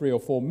only 3 or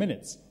 4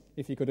 minutes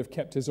if he could have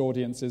kept his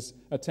audience's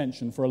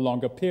attention for a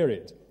longer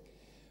period.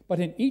 But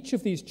in each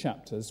of these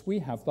chapters, we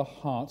have the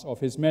heart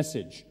of his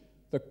message,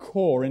 the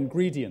core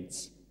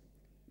ingredients.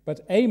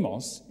 But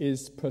Amos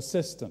is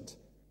persistent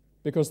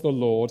because the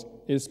Lord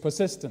is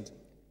persistent.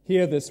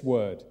 Hear this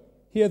word.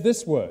 Hear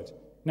this word.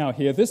 Now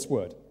hear this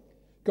word.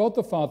 God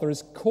the Father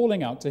is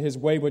calling out to his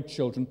wayward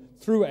children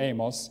through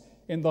Amos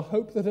in the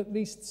hope that at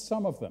least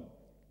some of them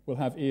will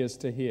have ears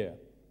to hear.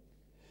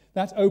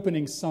 That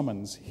opening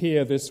summons,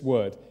 hear this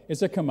word,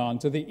 is a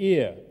command to the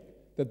ear,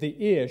 that the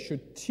ear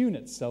should tune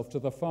itself to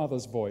the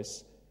Father's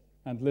voice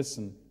and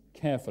listen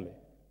carefully.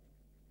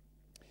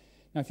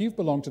 Now, if you've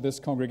belonged to this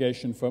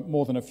congregation for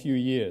more than a few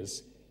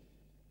years,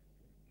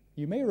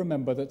 you may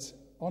remember that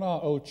on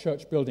our old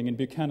church building in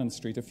Buchanan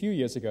Street a few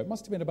years ago, it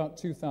must have been about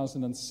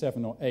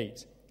 2007 or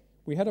 8,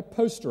 we had a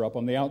poster up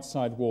on the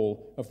outside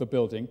wall of the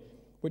building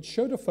which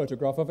showed a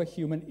photograph of a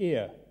human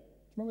ear. Do you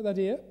remember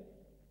that ear?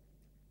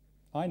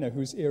 I know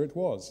whose ear it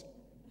was.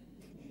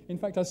 In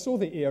fact, I saw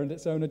the ear and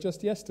its owner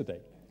just yesterday.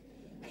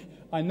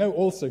 I know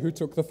also who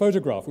took the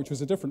photograph, which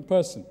was a different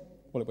person.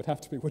 Well, it would have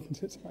to be,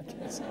 wouldn't it, I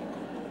guess?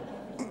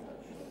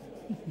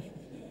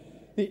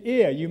 The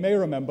ear, you may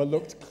remember,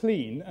 looked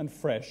clean and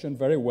fresh and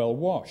very well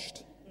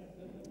washed.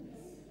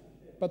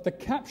 But the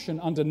caption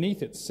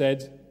underneath it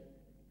said,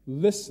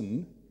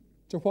 "Listen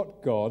to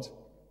what God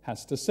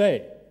has to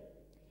say."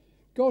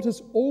 God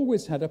has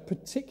always had a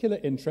particular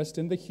interest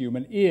in the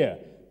human ear,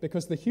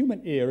 because the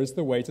human ear is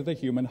the way to the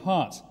human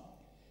heart.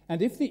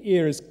 And if the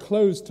ear is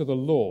closed to the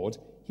Lord,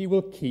 he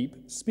will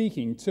keep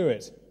speaking to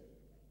it,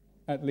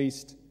 at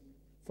least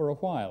for a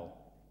while.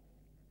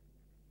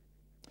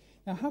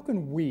 Now, how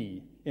can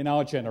we, in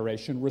our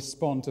generation,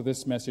 respond to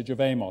this message of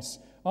Amos?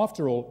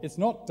 After all, it's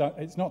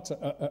not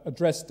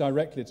addressed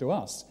directly to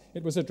us.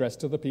 It was addressed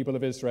to the people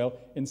of Israel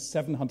in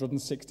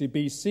 760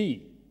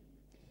 BC.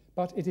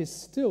 But it is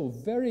still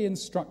very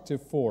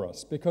instructive for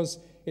us because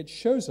it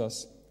shows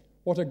us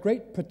what a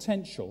great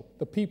potential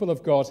the people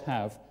of God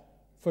have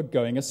for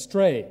going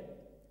astray.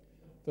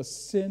 The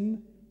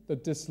sin, the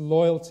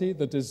disloyalty,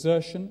 the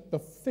desertion, the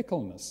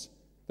fickleness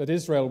that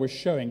Israel was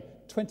showing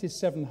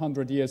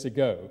 2,700 years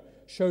ago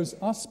shows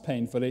us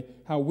painfully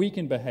how we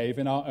can behave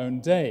in our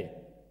own day.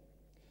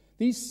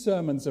 These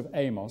sermons of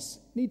Amos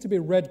need to be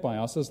read by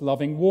us as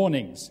loving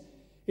warnings.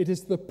 It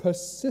is the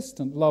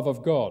persistent love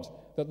of God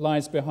that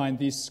lies behind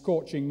these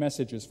scorching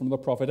messages from the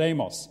prophet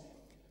Amos.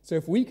 So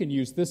if we can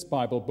use this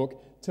Bible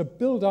book to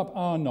build up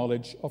our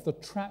knowledge of the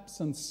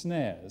traps and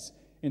snares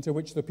into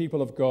which the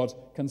people of God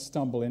can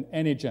stumble in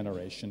any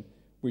generation,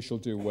 we shall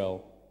do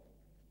well.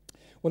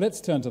 Well,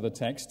 let's turn to the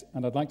text,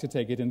 and I'd like to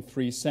take it in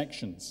 3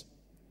 sections.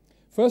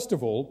 First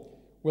of all,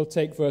 we'll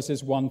take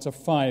verses 1 to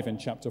 5 in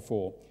chapter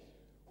 4,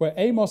 where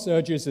Amos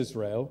urges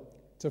Israel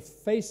to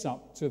face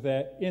up to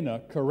their inner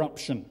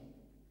corruption.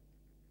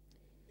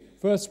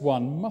 Verse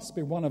 1 must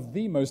be one of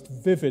the most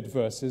vivid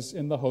verses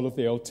in the whole of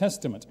the Old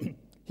Testament.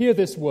 Hear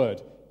this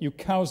word, you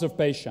cows of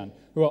Bashan,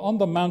 who are on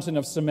the mountain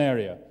of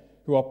Samaria,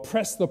 who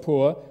oppress the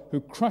poor, who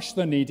crush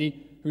the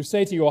needy, who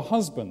say to your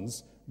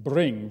husbands,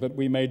 bring that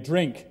we may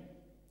drink.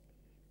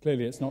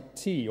 Clearly, it's not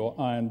tea or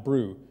iron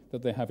brew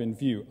that they have in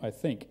view, I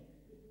think.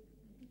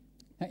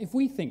 Now, if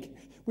we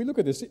look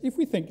at this, if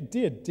we think,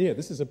 dear,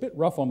 this is a bit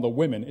rough on the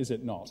women, is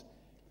it not?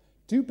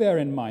 Do bear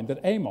in mind that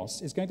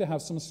Amos is going to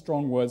have some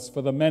strong words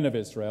for the men of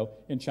Israel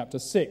in chapter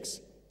 6.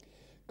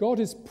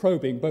 God is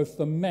probing both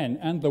the men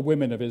and the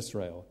women of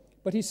Israel,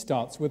 but he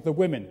starts with the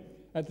women,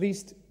 at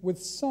least with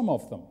some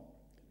of them.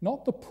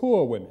 Not the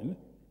poor women,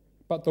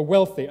 but the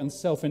wealthy and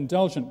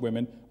self-indulgent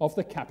women of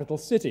the capital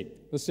city,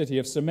 the city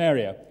of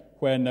Samaria,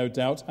 where no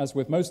doubt, as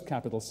with most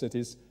capital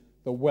cities,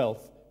 the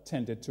wealth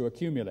tended to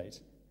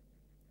accumulate.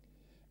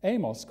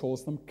 Amos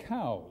calls them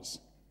cows.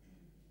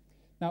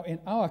 Now, in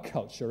our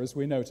culture, as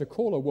we know, to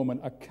call a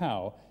woman a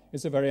cow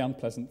is a very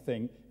unpleasant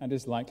thing and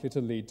is likely to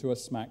lead to a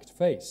smacked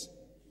face.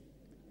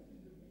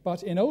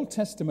 But in Old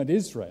Testament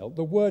Israel,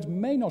 the word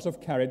may not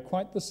have carried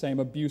quite the same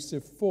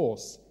abusive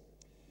force.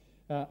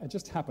 I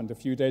just happened a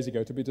few days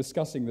ago to be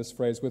discussing this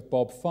phrase with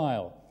Bob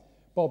File.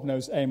 Bob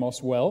knows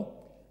Amos well.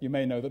 You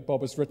may know that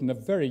Bob has written a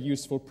very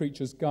useful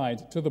preacher's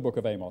guide to the book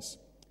of Amos.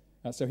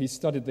 So he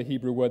studied the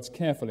Hebrew words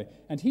carefully.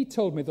 And he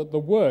told me that the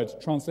word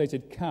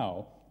translated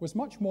cow was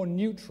much more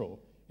neutral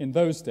in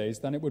those days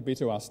than it would be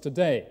to us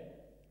today.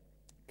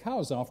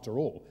 Cows, after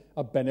all,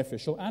 are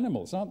beneficial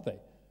animals, aren't they?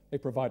 They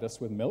provide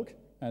us with milk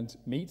and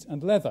meat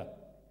and leather.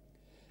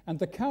 And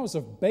the cows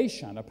of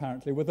Bashan,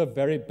 apparently, were the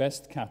very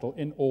best cattle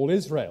in all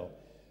Israel.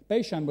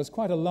 Bashan was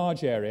quite a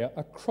large area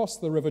across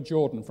the river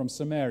Jordan from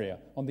Samaria,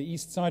 on the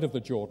east side of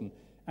the Jordan,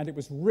 and it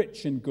was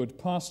rich in good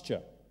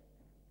pasture.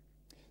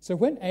 So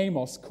when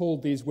Amos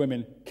called these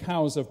women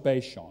cows of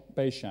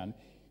Bashan,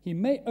 he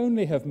may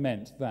only have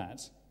meant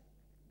that,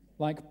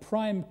 like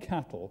prime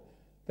cattle,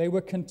 they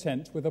were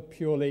content with a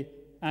purely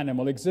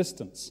animal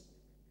existence.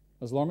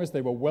 As long as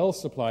they were well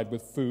supplied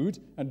with food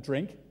and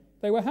drink,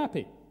 they were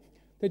happy.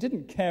 They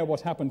didn't care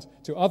what happened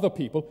to other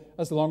people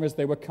as long as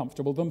they were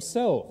comfortable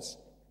themselves.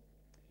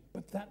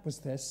 But that was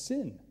their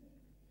sin.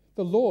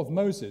 The law of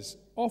Moses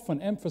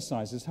often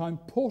emphasizes how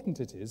important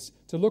it is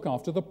to look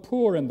after the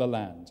poor in the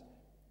land.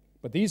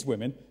 But these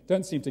women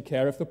don't seem to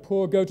care if the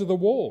poor go to the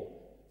wall.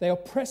 They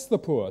oppress the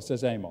poor,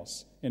 says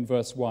Amos in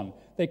verse 1.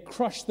 They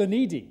crush the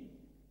needy.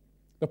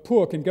 The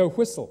poor can go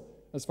whistle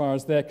as far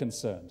as they're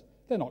concerned.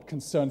 They're not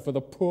concerned for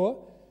the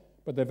poor,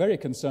 but they're very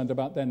concerned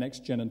about their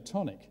next gin and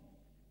tonic.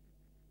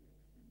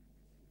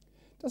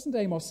 Doesn't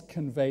Amos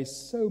convey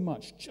so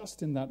much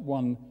just in that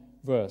one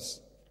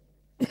verse?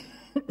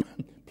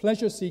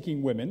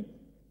 Pleasure-seeking women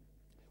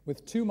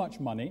with too much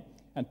money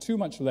and too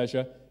much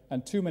leisure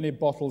and too many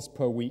bottles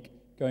per week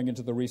going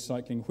into the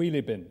recycling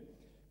wheelie bin.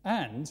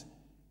 And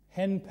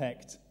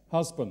henpecked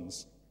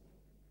husbands.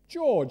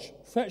 George,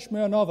 fetch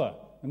me another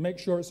and make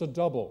sure it's a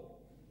double.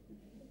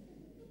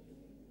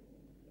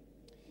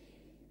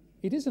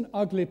 It is an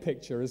ugly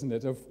picture, isn't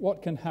it, of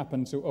what can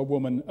happen to a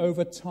woman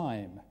over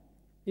time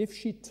if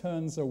she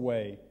turns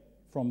away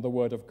from the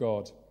Word of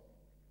God.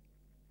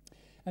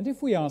 And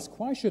if we ask,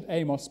 why should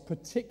Amos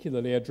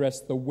particularly address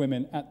the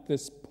women at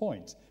this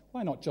point?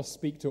 Why not just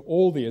speak to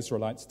all the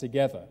Israelites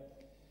together?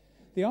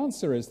 The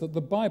answer is that the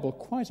Bible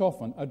quite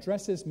often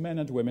addresses men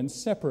and women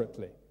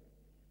separately,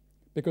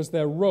 because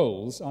their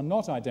roles are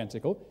not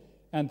identical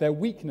and their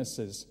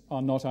weaknesses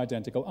are not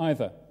identical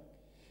either.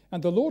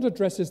 And the Lord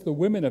addresses the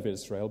women of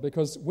Israel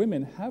because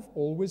women have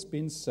always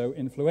been so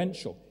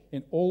influential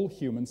in all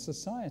human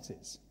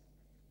societies.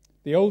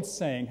 The old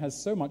saying has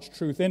so much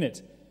truth in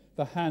it: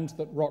 the hand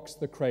that rocks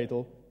the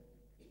cradle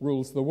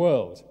rules the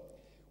world.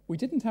 We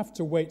didn't have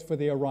to wait for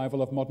the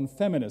arrival of modern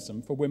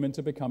feminism for women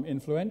to become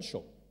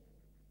influential.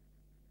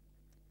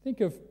 Think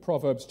of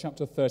Proverbs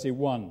chapter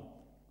 31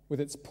 with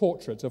its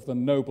portrait of the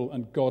noble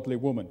and godly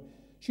woman.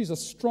 She's a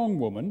strong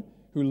woman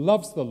who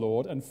loves the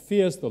Lord and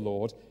fears the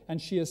Lord,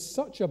 and she is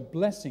such a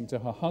blessing to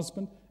her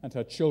husband and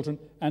her children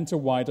and to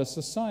wider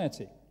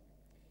society.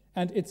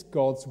 And it's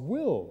God's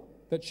will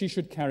that she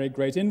should carry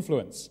great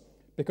influence,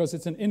 because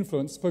it's an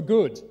influence for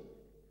good.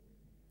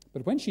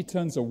 But when she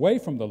turns away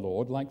from the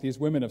Lord, like these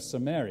women of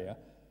Samaria,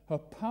 her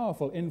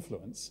powerful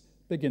influence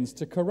begins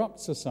to corrupt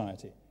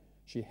society.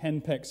 She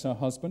henpecks her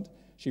husband,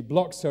 she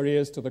blocks her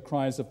ears to the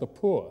cries of the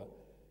poor,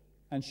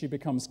 and she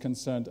becomes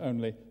concerned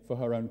only for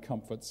her own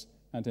comforts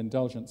and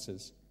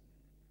indulgences.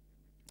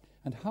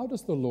 And how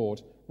does the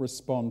Lord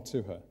respond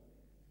to her?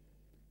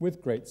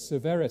 With great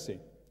severity.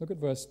 Look at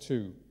verse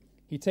 2.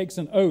 He takes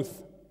an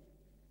oath.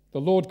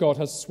 The Lord God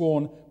has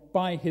sworn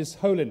by his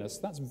holiness.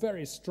 That's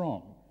very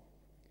strong.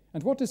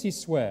 And what does he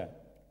swear?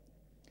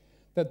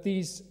 That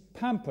these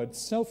pampered,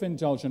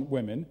 self-indulgent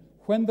women,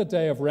 when the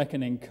day of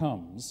reckoning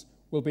comes,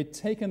 will be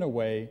taken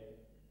away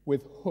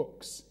with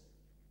hooks,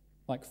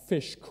 like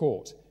fish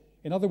caught.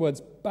 In other words,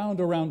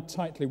 bound around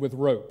tightly with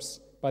ropes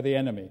by the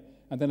enemy,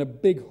 and then a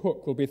big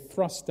hook will be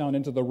thrust down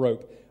into the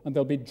rope, and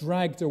they'll be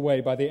dragged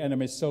away by the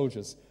enemy's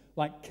soldiers,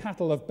 like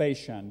cattle of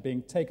Bashan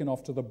being taken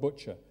off to the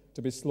butcher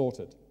to be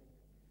slaughtered.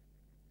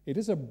 It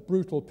is a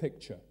brutal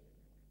picture.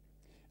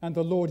 And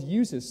the Lord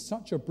uses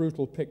such a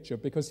brutal picture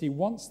because he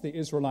wants the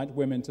Israelite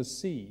women to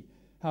see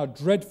how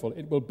dreadful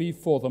it will be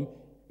for them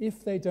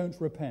if they don't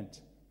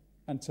repent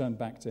and turn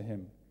back to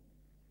him.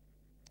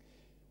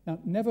 Now,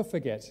 never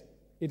forget,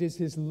 it is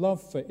his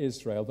love for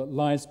Israel that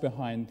lies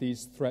behind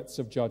these threats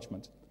of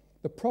judgment.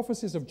 The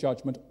prophecies of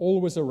judgment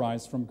always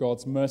arise from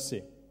God's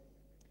mercy.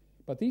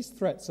 But these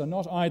threats are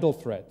not idle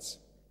threats.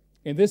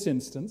 In this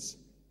instance,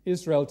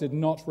 Israel did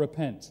not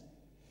repent.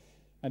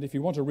 And if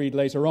you want to read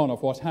later on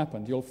of what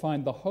happened, you'll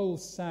find the whole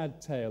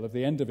sad tale of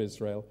the end of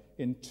Israel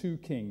in 2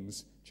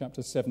 Kings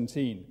chapter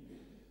 17.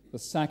 The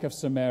sack of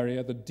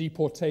Samaria, the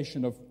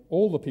deportation of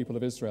all the people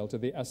of Israel to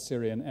the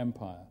Assyrian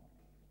Empire.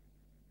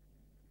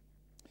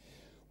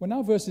 Well,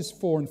 now verses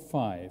 4 and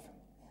 5,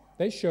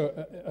 they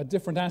show a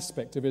different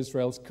aspect of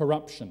Israel's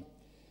corruption.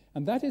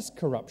 And that is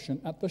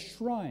corruption at the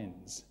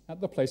shrines, at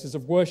the places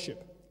of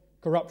worship.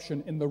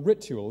 Corruption in the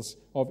rituals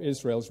of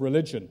Israel's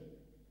religion.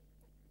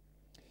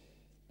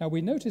 Now,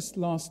 we noticed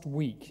last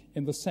week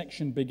in the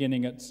section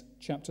beginning at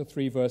chapter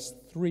 3, verse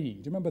 3. Do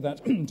you remember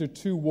that? Do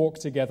two walk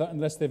together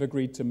unless they've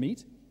agreed to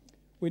meet?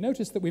 We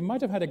noticed that we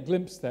might have had a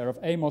glimpse there of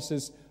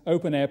Amos's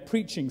open-air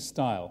preaching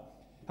style,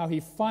 how he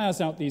fires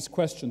out these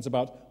questions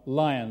about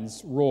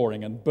lions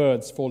roaring and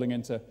birds falling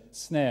into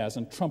snares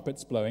and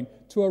trumpets blowing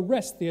to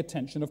arrest the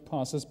attention of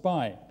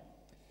passers-by.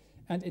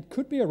 And it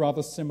could be a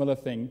rather similar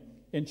thing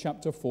in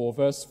chapter 4,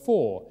 verse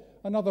 4,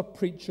 another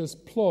preacher's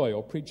ploy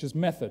or preacher's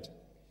method.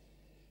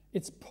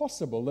 It's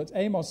possible that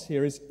Amos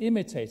here is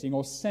imitating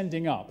or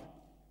sending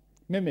up,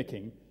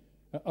 mimicking,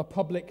 a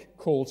public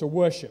call to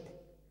worship.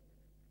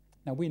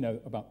 Now, we know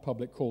about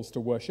public calls to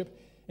worship.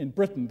 In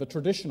Britain, the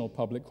traditional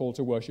public call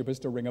to worship is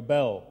to ring a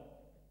bell.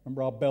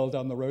 Remember our bell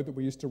down the road that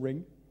we used to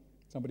ring?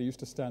 Somebody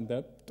used to stand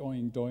there,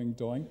 doing, doing,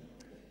 doing.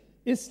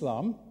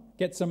 Islam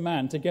gets a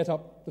man to get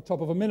up the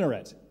top of a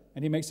minaret,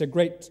 and he makes a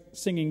great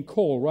singing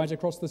call right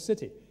across the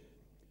city.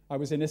 I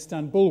was in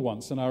Istanbul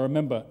once, and I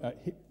remember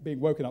being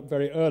woken up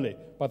very early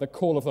by the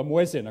call of the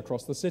muezzin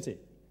across the city.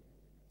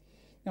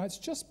 Now, it's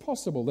just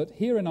possible that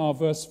here in our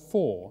verse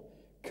 4,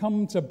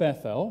 come to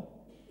Bethel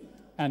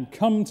and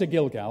come to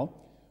Gilgal,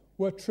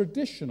 were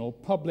traditional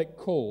public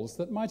calls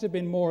that might have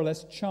been more or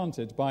less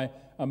chanted by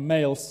a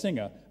male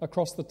singer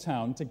across the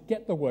town to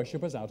get the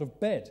worshippers out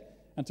of bed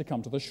and to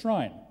come to the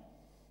shrine.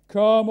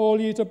 Come all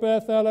ye to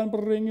Bethel and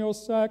bring your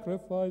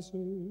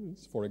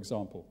sacrifices, for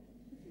example.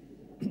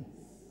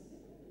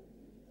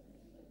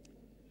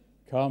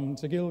 Come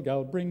to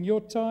Gilgal, bring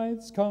your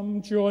tithes,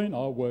 come join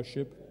our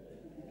worship.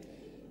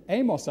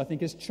 Amos, I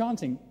think, is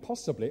chanting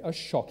possibly a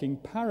shocking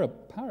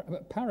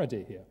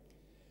parody here.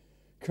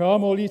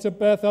 Come, all ye to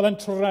Bethel, and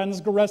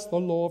transgress the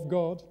law of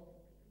God.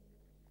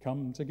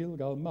 Come to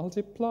Gilgal,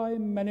 multiply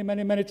many,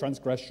 many, many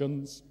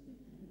transgressions.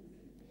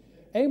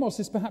 Amos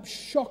is perhaps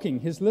shocking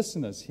his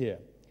listeners here.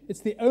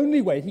 It's the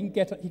only way he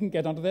can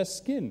get under their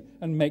skin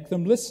and make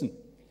them listen.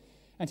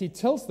 And he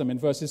tells them in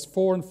verses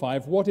 4 and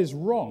 5 what is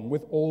wrong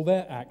with all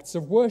their acts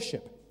of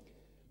worship.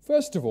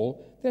 First of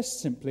all, they're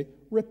simply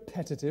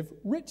repetitive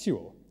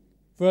ritual.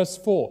 Verse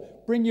 4,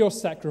 bring your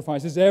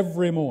sacrifices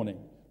every morning.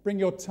 Bring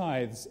your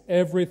tithes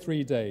every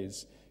 3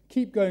 days.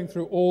 Keep going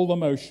through all the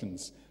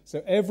motions.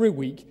 So every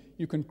week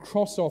you can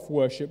cross off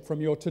worship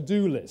from your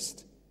to-do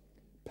list.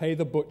 Pay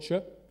the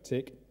butcher,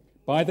 tick.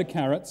 Buy the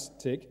carrots,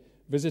 tick.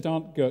 Visit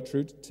Aunt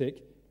Gertrude,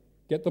 tick.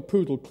 Get the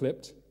poodle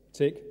clipped,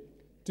 tick.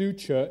 Do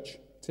church,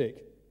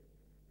 tick.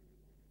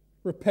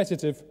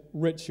 Repetitive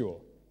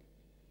ritual.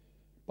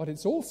 But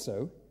it's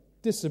also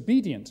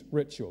disobedient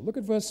ritual. Look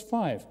at verse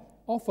 5.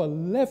 Offer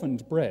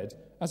leavened bread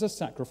as a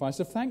sacrifice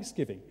of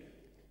thanksgiving.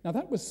 Now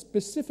that was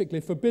specifically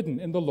forbidden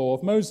in the law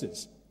of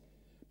Moses.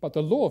 But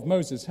the law of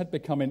Moses had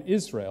become in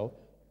Israel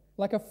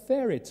like a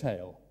fairy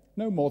tale,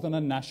 no more than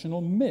a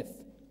national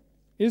myth.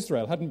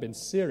 Israel hadn't been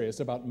serious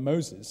about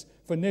Moses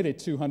for nearly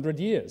 200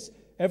 years,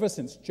 ever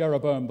since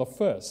Jeroboam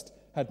I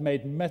had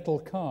made metal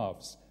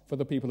calves for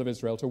the people of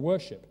Israel to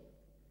worship.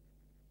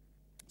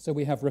 So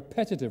we have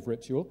repetitive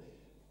ritual,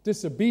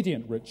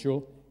 disobedient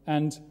ritual,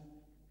 and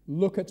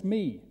look at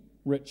me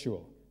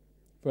ritual.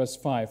 Verse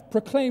 5,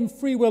 proclaim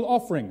free will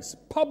offerings,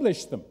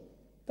 publish them.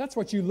 That's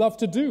what you love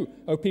to do,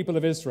 O people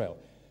of Israel.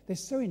 They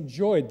so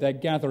enjoyed their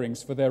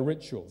gatherings for their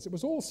rituals. It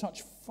was all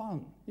such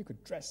fun. You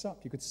could dress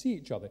up, you could see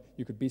each other,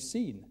 you could be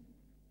seen.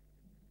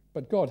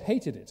 But God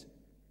hated it.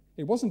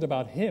 It wasn't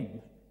about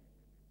him.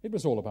 It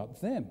was all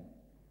about them.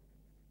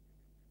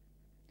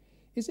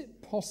 Is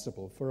it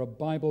possible for a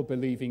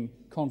Bible-believing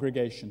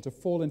congregation to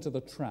fall into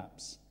the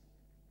traps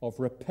of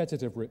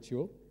repetitive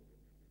ritual,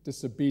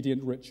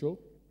 disobedient ritual,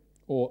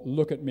 or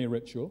look at me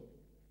ritual?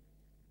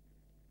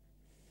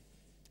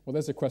 Well,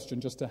 there's a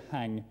question just to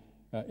hang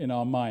in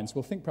our minds.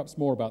 We'll think perhaps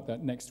more about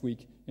that next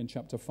week in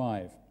chapter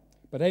 5.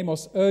 But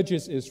Amos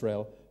urges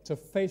Israel to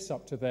face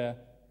up to their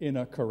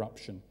inner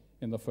corruption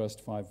in the first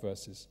 5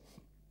 verses.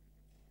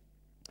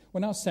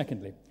 Well, now,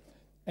 secondly,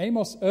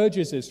 Amos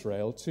urges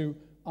Israel to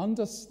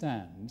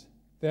understand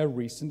their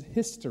recent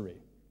history.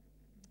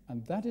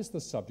 And that is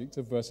the subject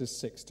of verses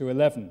 6 to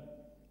 11.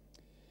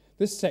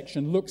 This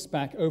section looks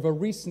back over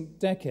recent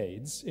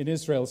decades in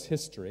Israel's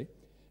history,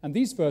 and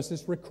these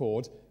verses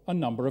record a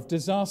number of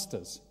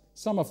disasters,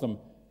 some of them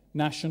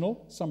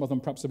national, some of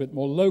them perhaps a bit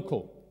more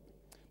local.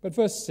 But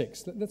verse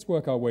 6, let's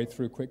work our way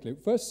through quickly.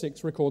 Verse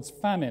 6 records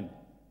famine.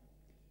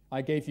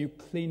 I gave you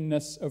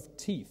cleanness of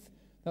teeth.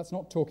 That's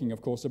not talking,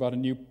 of course, about a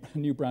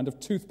new brand of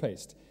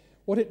toothpaste.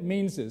 What it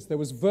means is there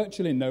was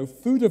virtually no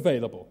food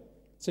available,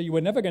 so you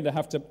were never going to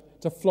have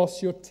to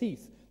floss your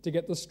teeth to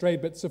get the stray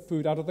bits of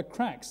food out of the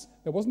cracks.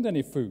 There wasn't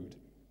any food.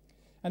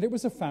 And it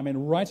was a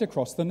famine right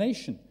across the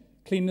nation.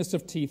 Cleanness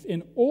of teeth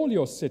in all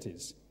your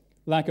cities.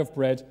 Lack of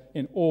bread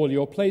in all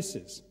your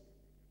places.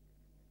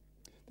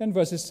 Then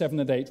verses 7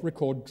 and 8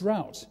 record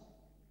drought.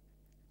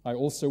 I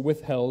also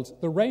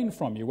withheld the rain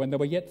from you when there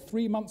were yet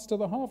 3 months to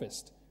the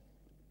harvest.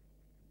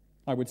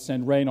 I would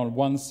send rain on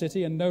one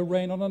city and no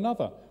rain on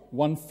another.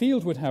 One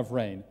field would have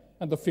rain,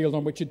 and the field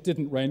on which it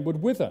didn't rain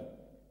would wither.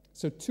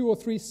 So 2 or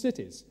 3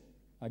 cities,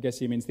 I guess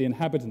he means the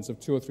inhabitants of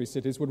 2 or 3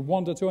 cities, would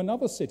wander to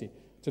another city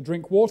to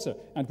drink water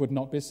and would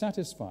not be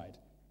satisfied.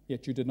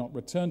 Yet you did not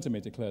return to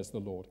me, declares the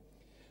Lord.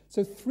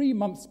 So 3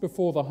 months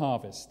before the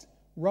harvest,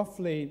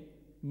 roughly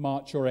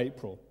March or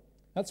April,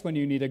 that's when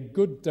you need a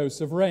good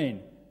dose of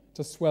rain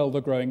to swell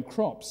the growing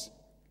crops.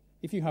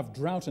 If you have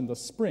drought in the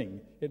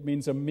spring, it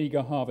means a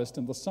meager harvest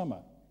in the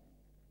summer.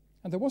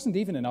 And there wasn't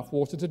even enough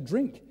water to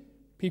drink.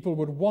 People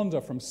would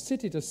wander from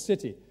city to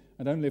city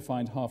and only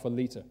find half a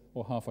litre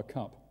or half a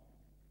cup.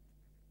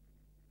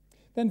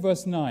 Then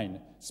verse 9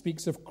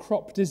 speaks of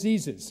crop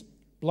diseases,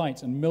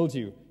 blight and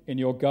mildew in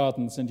your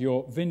gardens and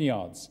your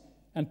vineyards,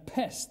 and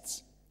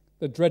pests,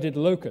 the dreaded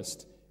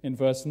locust in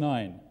verse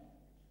 9.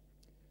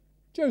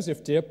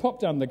 Joseph, dear, pop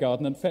down the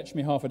garden and fetch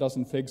me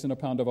 6 figs and a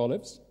pound of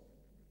olives.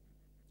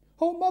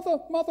 Oh,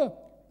 mother,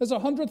 there's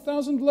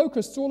 100,000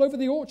 locusts all over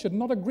the orchard,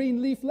 not a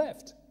green leaf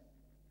left.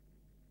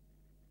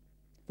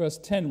 Verse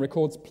 10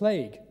 records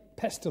plague,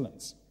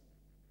 pestilence,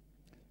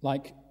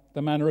 like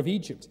the manner of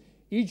Egypt.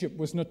 Egypt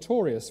was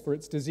notorious for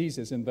its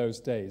diseases in those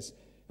days,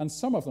 and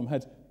some of them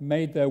had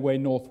made their way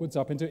northwards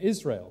up into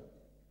Israel.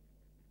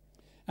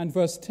 And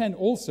verse 10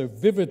 also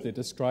vividly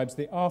describes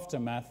the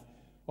aftermath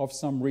of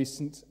some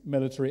recent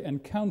military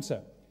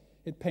encounter.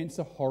 It paints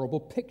a horrible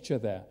picture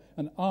there,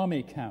 an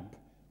army camp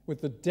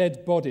with the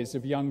dead bodies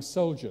of young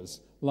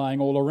soldiers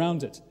lying all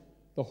around it.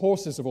 The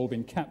horses have all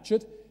been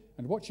captured,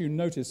 and what you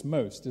notice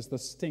most is the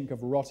stink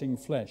of rotting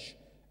flesh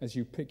as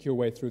you pick your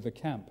way through the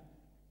camp.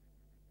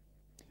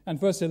 And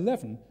verse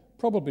 11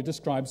 probably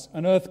describes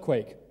an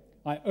earthquake.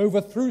 I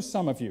overthrew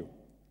some of you,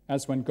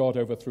 as when God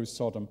overthrew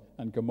Sodom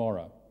and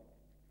Gomorrah.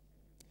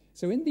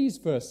 So in these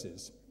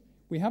verses,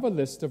 we have a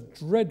list of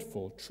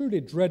dreadful,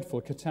 truly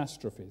dreadful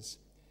catastrophes,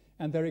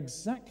 and they're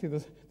exactly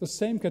the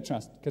same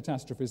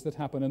catastrophes that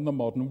happen in the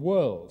modern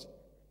world.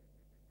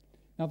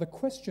 Now the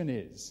question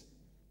is,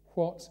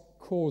 what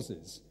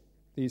causes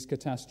these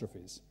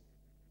catastrophes?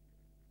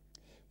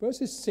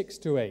 Verses 6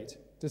 to 8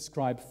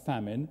 describe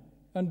famine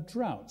and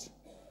drought.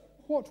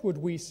 What would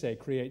we say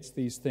creates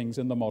these things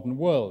in the modern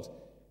world?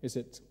 Is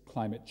it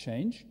climate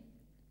change?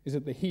 Is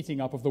it the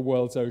heating up of the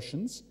world's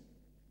oceans?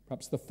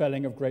 Perhaps the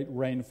felling of great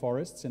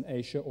rainforests in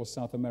Asia or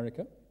South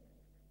America?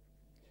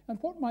 And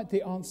what might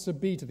the answer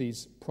be to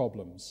these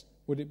problems?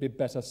 Would it be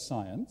better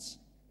science?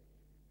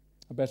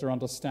 A better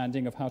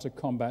understanding of how to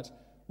combat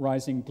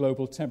rising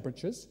global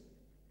temperatures?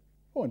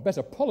 Oh, and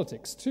better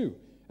politics too,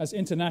 as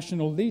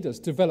international leaders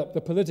develop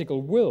the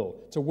political will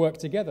to work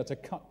together to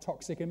cut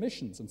toxic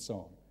emissions and so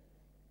on.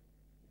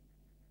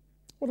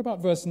 What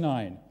about verse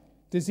 9?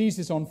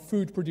 Diseases on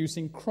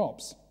food-producing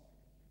crops.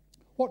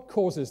 What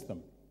causes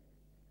them?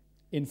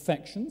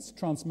 Infections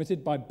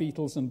transmitted by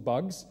beetles and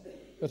bugs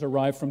that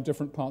arrive from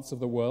different parts of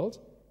the world.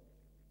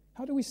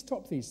 How do we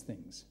stop these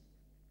things?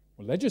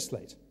 Well,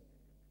 legislate.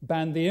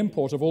 Ban the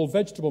import of all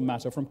vegetable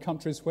matter from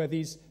countries where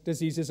these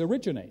diseases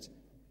originate.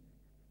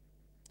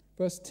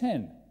 Verse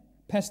 10,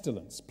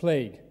 pestilence,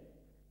 plague,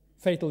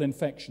 fatal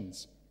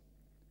infections.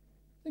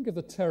 Think of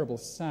the terrible,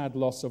 sad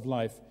loss of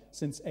life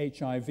since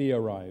HIV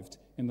arrived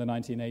in the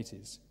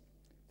 1980s.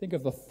 Think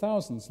of the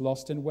thousands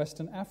lost in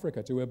Western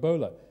Africa to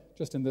Ebola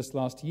just in this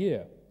last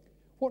year.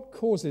 What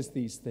causes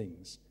these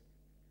things?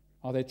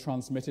 Are they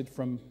transmitted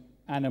from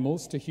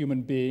animals to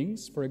human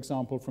beings, for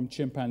example, from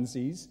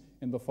chimpanzees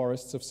in the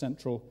forests of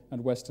Central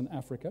and Western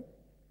Africa?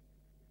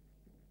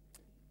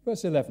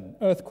 Verse 11,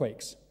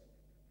 earthquakes.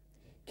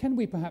 Can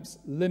we perhaps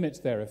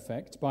limit their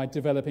effect by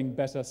developing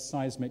better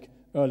seismic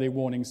early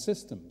warning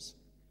systems?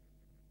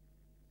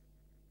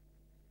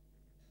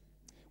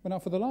 Well, now,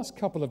 for the last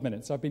couple of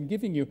minutes, I've been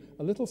giving you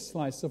a little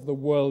slice of the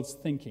world's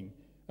thinking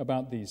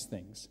about these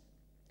things.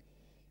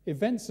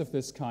 Events of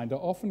this kind are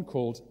often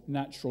called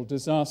natural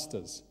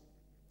disasters,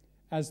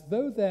 as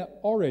though their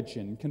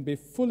origin can be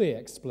fully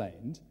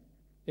explained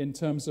in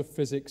terms of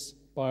physics,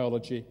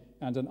 biology,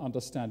 and an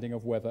understanding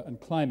of weather and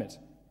climate.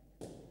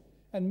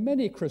 And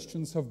many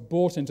Christians have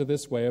bought into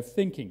this way of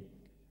thinking,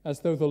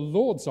 as though the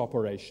Lord's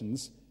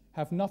operations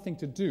have nothing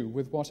to do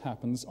with what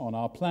happens on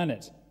our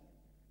planet.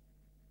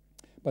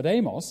 But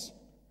Amos,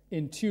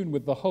 in tune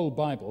with the whole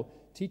Bible,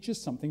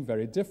 teaches something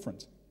very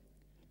different.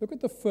 Look at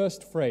the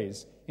first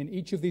phrase in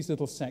each of these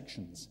little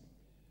sections.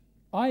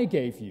 I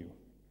gave you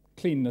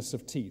cleanness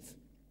of teeth.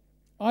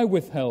 I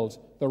withheld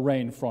the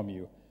rain from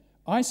you.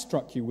 I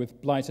struck you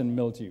with blight and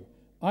mildew.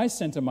 I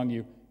sent among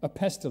you a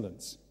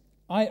pestilence.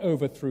 I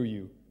overthrew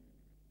you.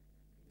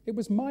 It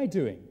was my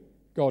doing,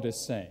 God is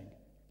saying.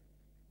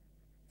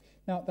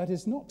 Now, that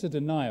is not to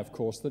deny, of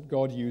course, that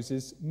God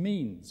uses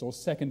means or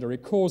secondary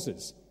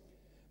causes.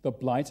 The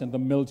blight and the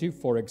mildew,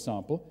 for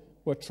example,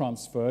 were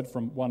transferred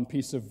from one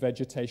piece of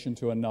vegetation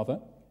to another.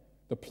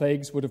 The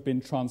plagues would have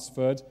been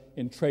transferred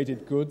in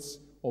traded goods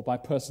or by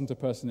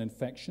person-to-person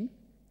infection.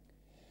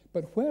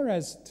 But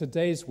whereas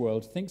today's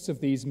world thinks of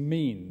these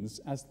means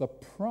as the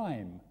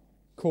prime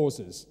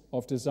causes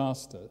of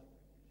disaster,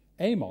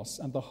 Amos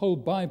and the whole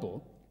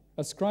Bible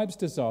ascribes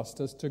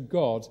disasters to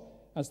God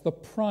as the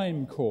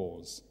prime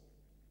cause.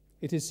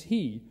 It is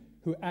He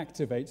who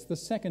activates the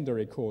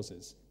secondary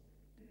causes.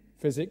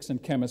 Physics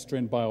and chemistry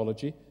and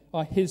biology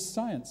are His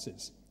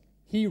sciences.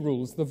 He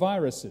rules the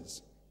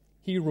viruses.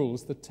 He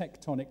rules the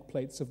tectonic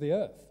plates of the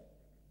earth.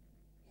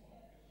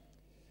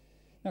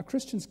 Now,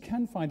 Christians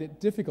can find it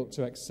difficult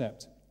to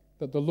accept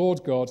that the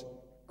Lord God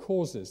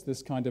causes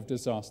this kind of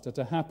disaster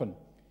to happen.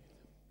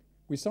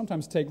 We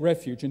sometimes take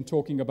refuge in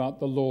talking about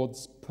the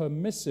Lord's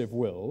permissive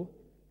will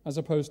as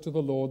opposed to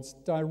the Lord's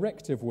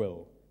directive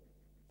will.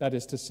 That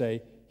is to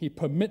say, He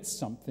permits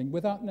something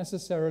without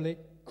necessarily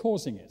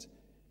causing it.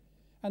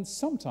 And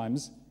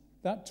sometimes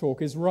that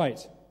talk is right.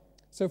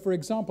 So, for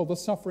example, the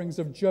sufferings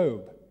of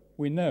Job,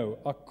 we know,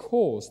 are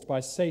caused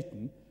by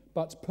Satan,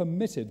 but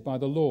permitted by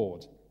the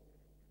Lord.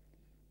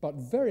 But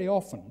very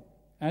often,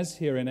 as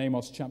here in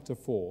Amos chapter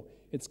 4,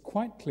 it's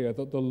quite clear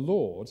that the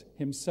Lord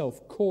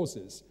Himself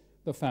causes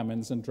the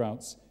famines and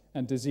droughts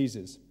and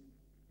diseases.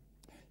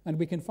 And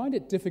we can find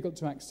it difficult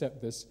to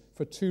accept this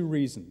for two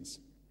reasons.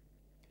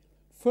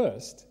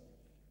 First,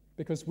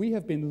 because we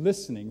have been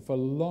listening for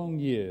long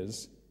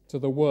years to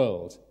the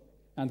world,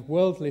 and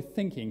worldly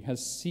thinking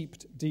has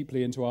seeped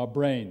deeply into our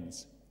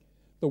brains.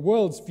 The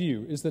world's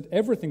view is that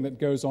everything that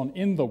goes on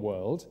in the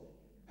world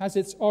has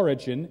its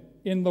origin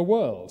in the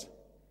world.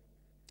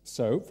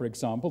 So, for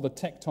example, the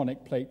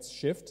tectonic plates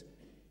shift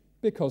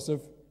because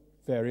of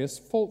various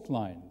fault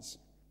lines.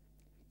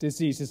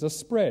 Diseases are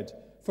spread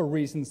for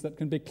reasons that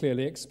can be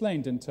clearly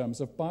explained in terms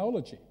of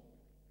biology.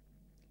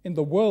 In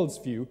the world's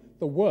view,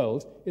 the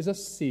world is a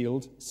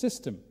sealed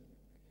system.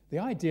 The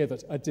idea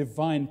that a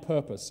divine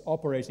purpose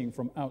operating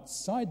from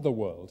outside the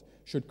world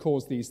should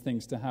cause these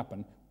things to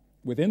happen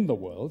within the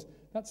world,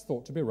 that's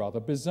thought to be rather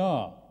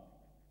bizarre.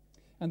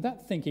 And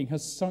that thinking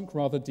has sunk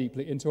rather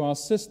deeply into our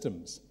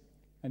systems,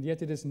 and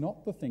yet it is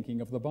not the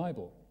thinking of the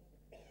Bible.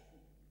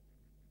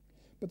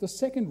 But the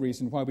second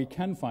reason why we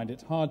can find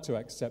it hard to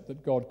accept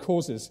that God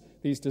causes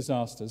these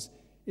disasters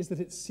is that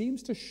it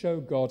seems to show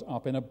God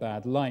up in a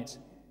bad light.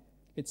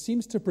 It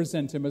seems to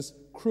present him as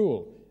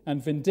cruel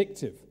and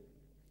vindictive.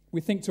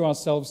 We think to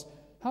ourselves,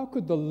 how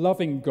could the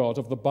loving God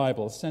of the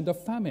Bible send a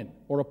famine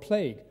or a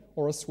plague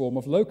or a swarm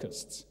of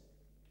locusts?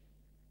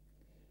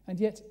 And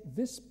yet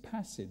this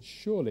passage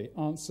surely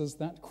answers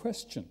that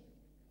question.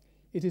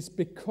 It is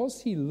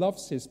because he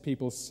loves his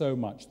people so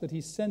much that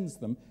he sends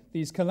them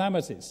these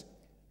calamities.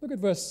 Look at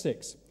verse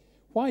 6.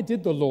 Why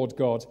did the Lord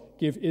God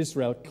give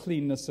Israel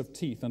cleanness of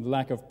teeth and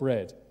lack of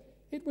bread?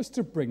 It was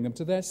to bring them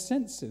to their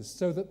senses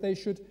so that they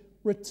should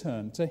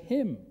return to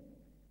him.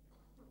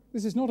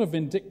 This is not a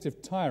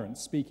vindictive tyrant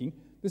speaking.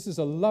 This is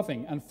a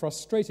loving and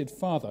frustrated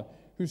father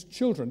whose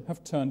children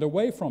have turned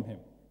away from him.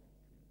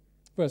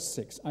 Verse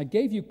 6, I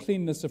gave you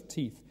cleanness of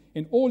teeth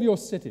in all your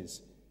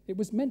cities. It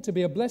was meant to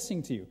be a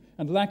blessing to you,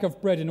 and lack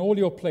of bread in all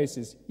your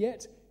places.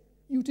 Yet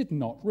you did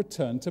not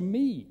return to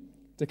me,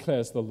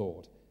 declares the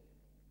Lord.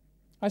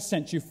 I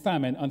sent you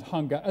famine and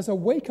hunger as a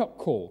wake-up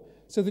call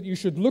so that you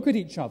should look at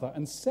each other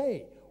and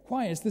say,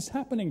 why is this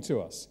happening to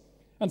us?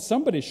 And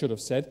somebody should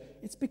have said,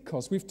 it's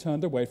because we've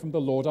turned away from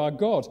the Lord our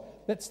God.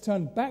 Let's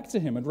turn back to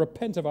him and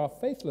repent of our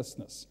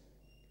faithlessness.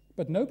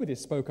 But nobody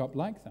spoke up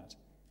like that.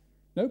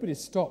 Nobody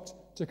stopped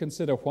to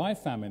consider why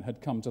famine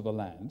had come to the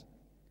land.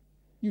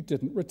 You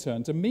didn't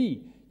return to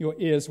me. Your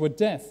ears were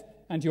deaf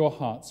and your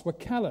hearts were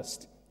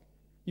calloused.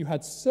 You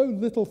had so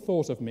little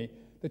thought of me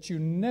that you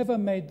never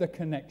made the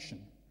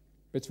connection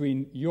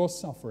between your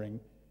suffering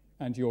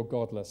and your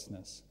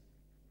godlessness.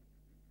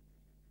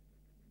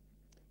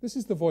 This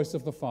is the voice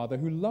of the Father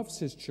who loves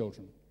his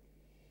children.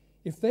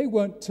 If they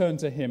won't turn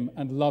to him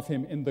and love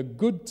him in the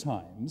good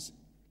times,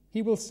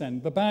 he will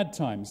send the bad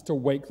times to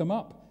wake them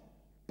up.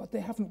 But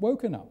they haven't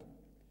woken up.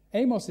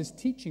 Amos is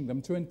teaching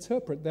them to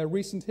interpret their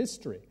recent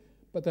history,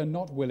 but they're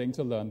not willing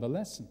to learn the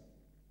lesson.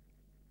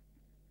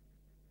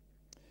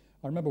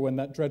 I remember when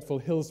that dreadful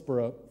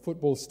Hillsborough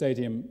football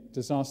stadium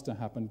disaster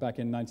happened back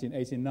in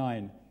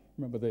 1989.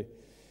 Remember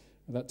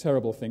that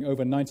terrible thing.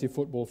 Over 90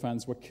 football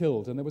fans were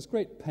killed, and there was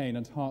great pain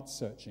and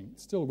heart-searching.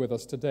 It's still with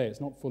us today.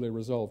 It's not fully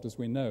resolved, as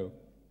we know.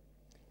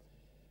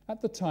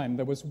 At the time,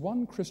 there was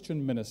one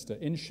Christian minister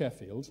in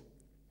Sheffield,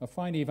 a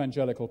fine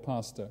evangelical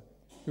pastor,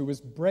 who was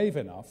brave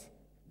enough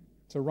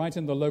to write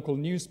in the local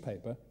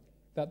newspaper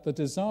that the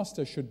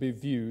disaster should be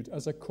viewed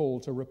as a call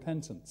to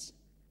repentance.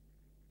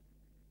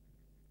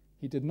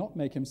 He did not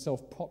make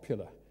himself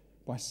popular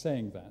by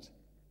saying that,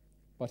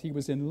 but he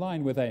was in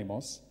line with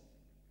Amos,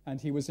 and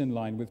he was in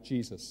line with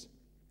Jesus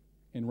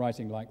in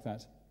writing like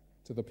that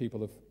to the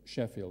people of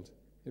Sheffield.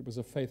 It was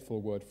a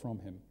faithful word from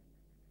him.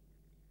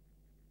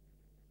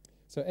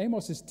 So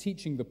Amos is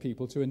teaching the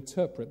people to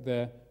interpret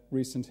their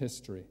recent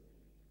history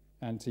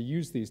and to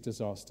use these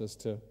disasters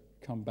to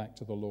come back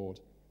to the Lord.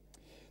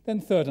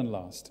 Then third and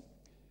last,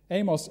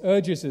 Amos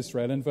urges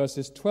Israel in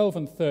verses 12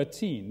 and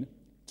 13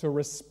 to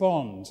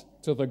respond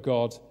to the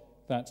God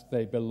that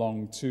they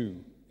belong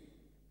to.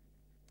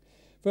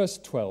 Verse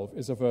 12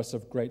 is a verse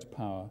of great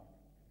power.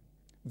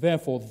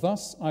 Therefore,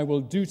 thus I will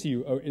do to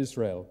you, O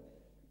Israel.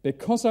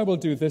 Because I will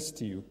do this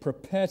to you,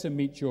 prepare to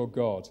meet your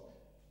God,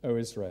 O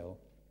Israel.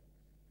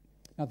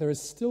 Now, there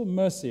is still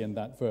mercy in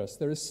that verse.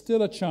 There is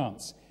still a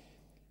chance.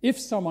 If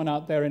someone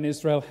out there in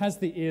Israel has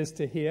the ears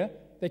to hear,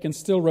 they can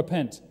still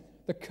repent.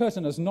 The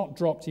curtain has not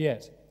dropped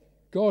yet.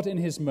 God, in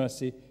his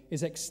mercy,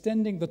 is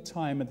extending the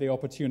time and the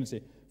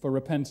opportunity for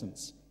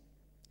repentance.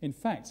 In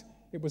fact,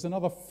 it was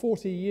another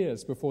 40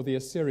 years before the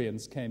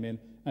Assyrians came in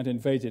and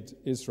invaded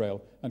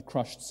Israel and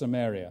crushed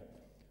Samaria.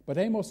 But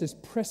Amos is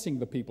pressing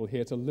the people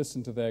here to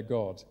listen to their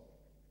God.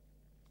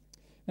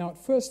 Now,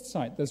 at first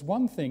sight, there's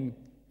one thing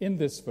in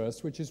this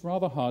verse which is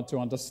rather hard to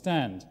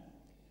understand,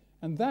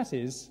 and that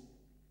is,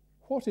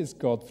 what is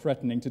God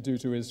threatening to do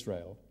to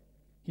Israel?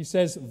 He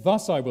says,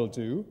 thus I will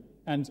do,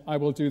 and I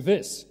will do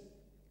this.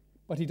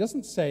 But he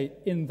doesn't say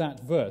in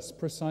that verse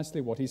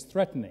precisely what he's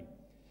threatening.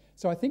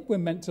 So I think we're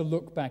meant to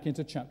look back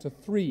into chapter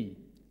 3.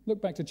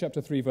 Look back to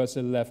chapter 3, verse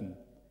 11.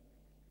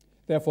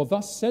 Therefore,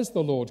 thus says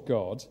the Lord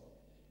God,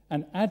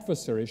 an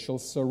adversary shall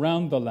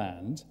surround the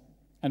land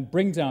and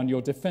bring down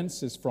your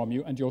defenses from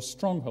you, and your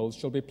strongholds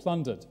shall be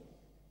plundered.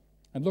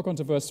 And look on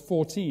to verse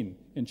 14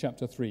 in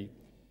chapter 3.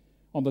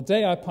 On the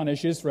day I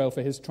punish Israel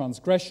for his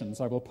transgressions,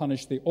 I will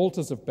punish the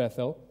altars of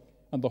Bethel,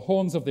 and the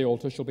horns of the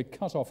altar shall be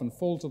cut off and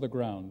fall to the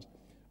ground.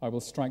 I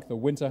will strike the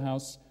winter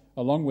house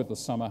along with the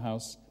summer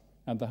house,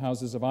 and the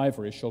houses of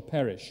ivory shall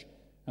perish,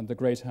 and the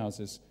great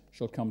houses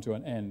shall come to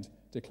an end,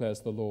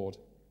 declares the Lord.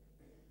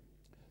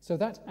 So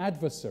that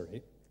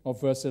adversary of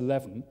verse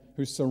 11,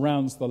 who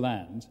surrounds the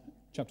land,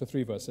 chapter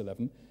 3, verse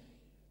 11,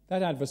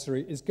 that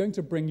adversary is going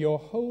to bring your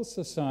whole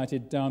society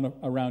down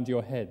around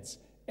your heads.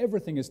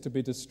 Everything is to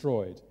be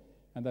destroyed,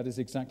 and that is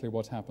exactly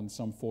what happened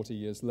some 40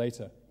 years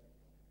later.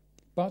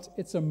 But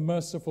it's a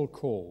merciful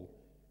call,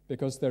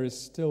 because there is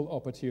still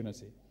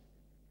opportunity.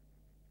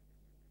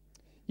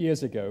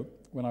 Years ago,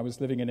 when I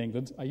was living in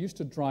England, I used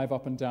to drive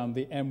up and down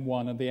the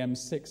M1 and the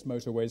M6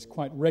 motorways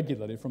quite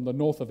regularly from the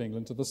north of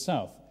England to the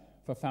south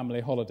for family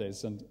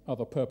holidays and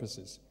other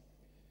purposes.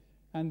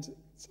 And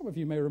some of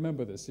you may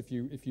remember this if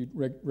you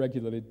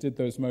regularly did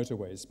those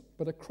motorways.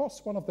 But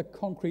across one of the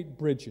concrete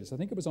bridges, I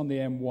think it was on the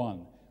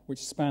M1,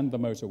 which spanned the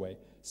motorway,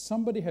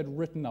 somebody had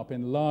written up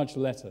in large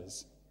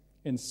letters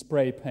in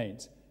spray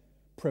paint,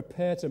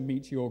 "Prepare to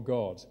meet your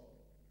God."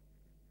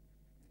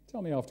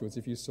 Tell me afterwards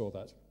if you saw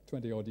that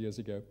 20-odd years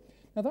ago.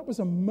 Now, that was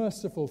a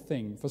merciful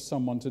thing for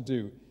someone to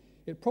do.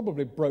 It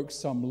probably broke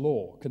some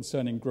law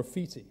concerning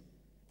graffiti.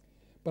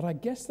 But I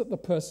guess that the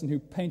person who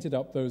painted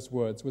up those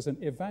words was an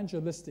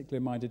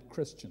evangelistically minded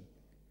Christian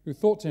who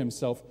thought to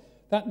himself,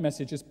 that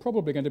message is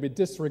probably going to be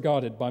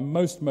disregarded by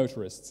most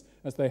motorists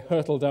as they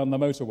hurtle down the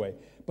motorway,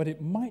 but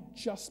it might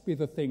just be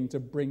the thing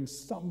to bring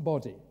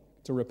somebody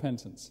to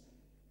repentance.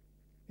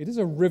 It is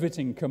a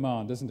riveting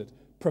command, isn't it?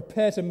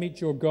 Prepare to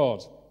meet your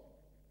God.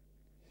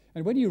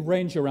 And when you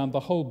range around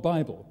the whole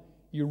Bible,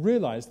 you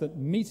realize that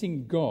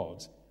meeting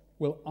God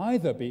will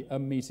either be a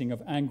meeting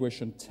of anguish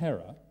and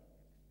terror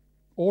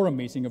or a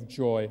meeting of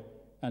joy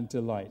and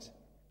delight.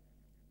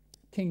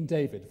 King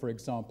David, for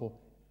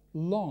example,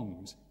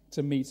 longed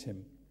to meet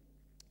him.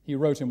 He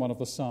wrote in one of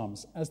the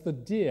Psalms, "As the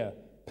deer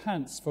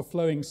pants for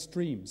flowing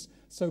streams,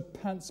 so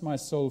pants my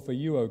soul for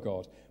you, O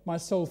God. My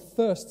soul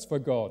thirsts for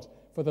God,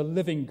 for the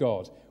living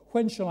God.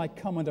 When shall I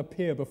come and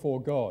appear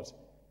before God?"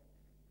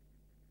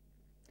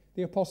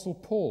 The Apostle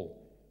Paul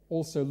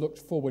also looked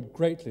forward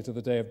greatly to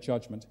the day of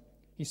judgment.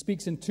 He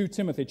speaks in 2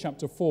 Timothy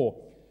chapter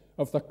 4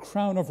 of the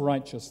crown of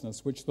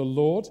righteousness which the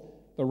Lord,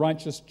 the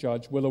righteous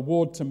judge, will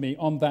award to me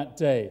on that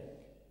day,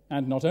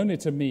 and not only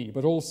to me,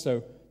 but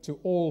also to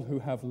all who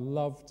have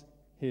loved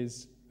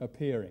his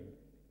appearing.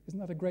 Isn't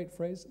that a great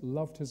phrase?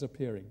 Loved his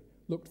appearing.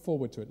 Looked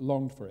forward to it,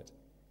 longed for it.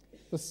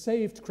 The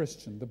saved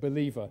Christian, the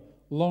believer,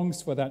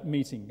 longs for that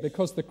meeting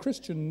because the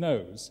Christian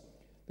knows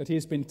that he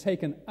has been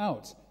taken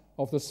out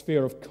of the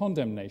sphere of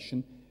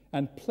condemnation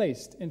and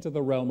placed into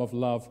the realm of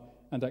love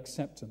and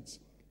acceptance.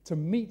 To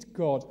meet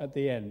God at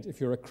the end, if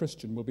you're a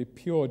Christian, will be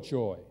pure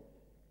joy.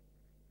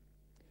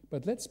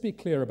 But let's be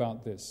clear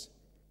about this.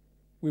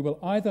 We will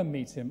either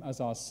meet him as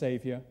our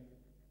Savior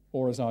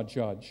or as our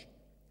judge.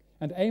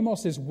 And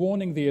Amos is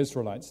warning the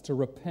Israelites to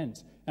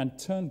repent and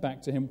turn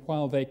back to him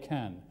while they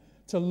can,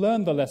 to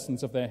learn the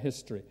lessons of their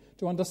history,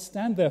 to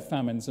understand their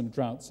famines and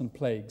droughts and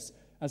plagues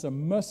as a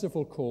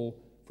merciful call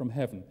from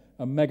heaven,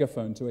 a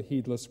megaphone to a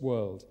heedless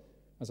world,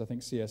 as I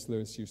think C.S.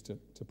 Lewis used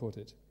to put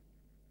it.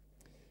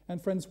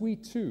 And friends, we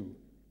too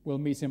will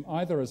meet him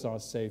either as our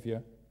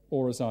Savior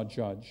or as our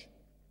judge.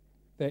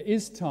 There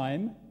is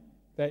time,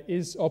 there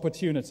is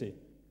opportunity,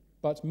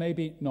 but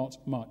maybe not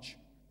much.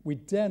 We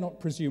dare not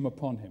presume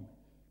upon him.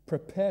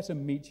 Prepare to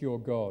meet your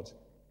God,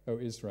 O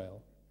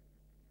Israel.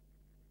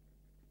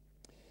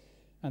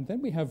 And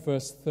then we have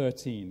verse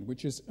 13,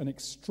 which is an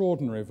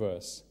extraordinary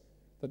verse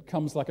that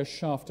comes like a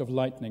shaft of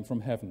lightning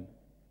from heaven.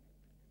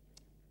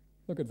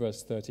 Look at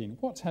verse 13.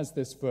 What has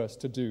this verse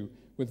to do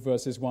with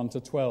verses 1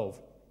 to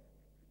 12?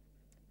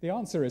 The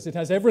answer is it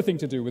has everything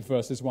to do with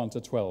verses 1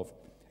 to 12.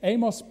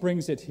 Amos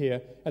brings it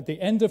here at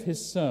the end of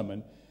his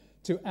sermon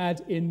to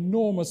add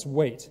enormous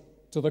weight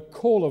to the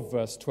call of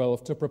verse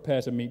 12 to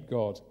prepare to meet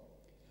God.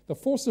 The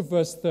force of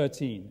verse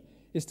 13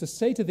 is to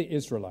say to the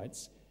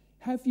Israelites,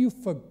 have you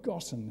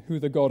forgotten who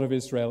the God of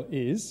Israel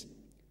is,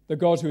 the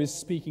God who is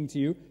speaking to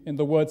you in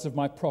the words of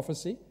my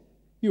prophecy?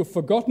 You have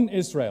forgotten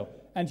Israel,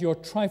 and you're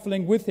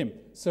trifling with him.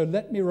 So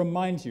let me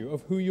remind you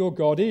of who your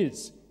God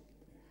is.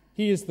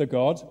 He is the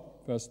God,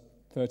 verse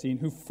 13,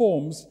 who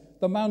forms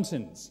the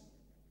mountains.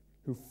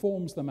 Who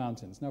forms the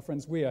mountains. Now,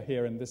 friends, we are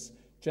here in this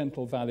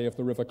gentle valley of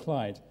the River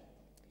Clyde,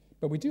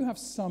 but we do have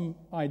some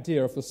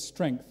idea of the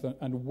strength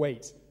and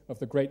weight of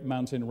the great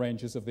mountain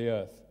ranges of the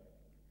earth.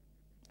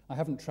 I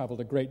haven't traveled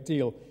a great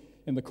deal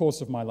in the course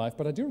of my life,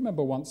 but I do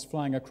remember once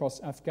flying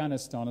across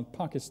Afghanistan and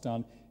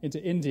Pakistan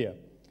into India.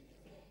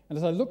 And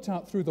as I looked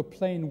out through the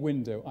plane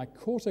window, I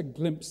caught a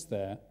glimpse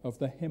there of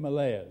the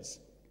Himalayas.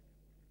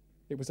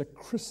 It was a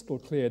crystal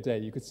clear day.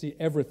 You could see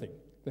everything.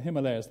 The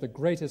Himalayas, the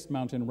greatest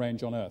mountain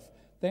range on earth.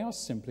 They are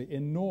simply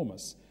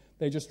enormous.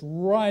 They just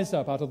rise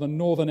up out of the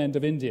northern end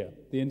of India,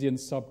 the Indian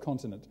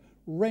subcontinent,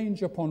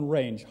 range upon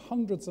range,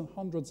 hundreds and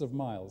hundreds of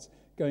miles,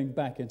 going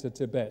back into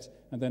Tibet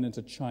and then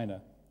into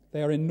China.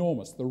 They are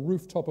enormous, the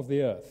rooftop of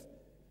the earth.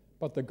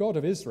 But the God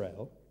of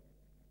Israel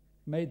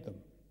made them.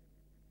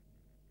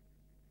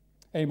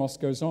 Amos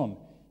goes on.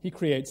 He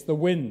creates the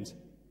wind,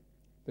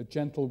 the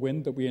gentle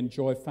wind that we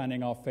enjoy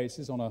fanning our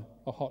faces on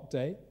a hot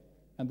day,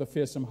 and the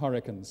fearsome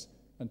hurricanes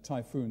and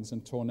typhoons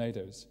and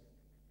tornadoes.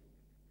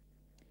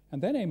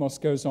 And then Amos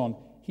goes on.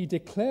 He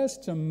declares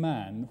to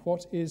man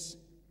what is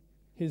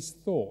his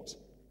thought,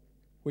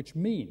 which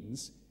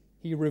means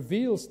he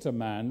reveals to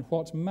man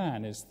what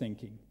man is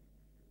thinking.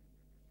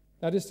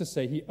 That is to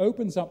say, he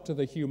opens up to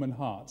the human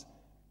heart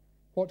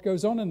what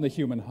goes on in the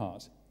human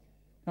heart.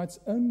 Now, it's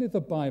only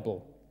the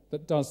Bible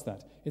that does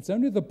that. It's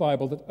only the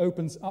Bible that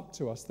opens up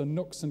to us the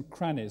nooks and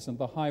crannies and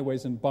the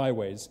highways and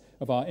byways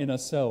of our inner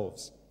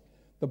selves.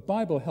 The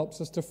Bible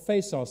helps us to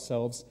face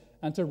ourselves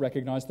and to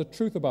recognize the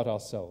truth about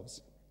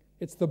ourselves.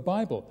 It's the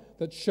Bible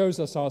that shows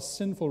us our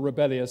sinful,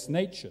 rebellious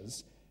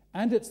natures,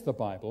 and it's the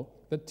Bible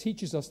that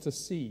teaches us to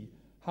see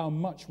how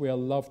much we are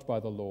loved by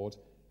the Lord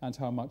and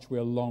how much we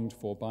are longed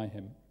for by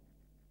him.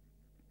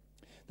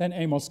 Then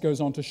Amos goes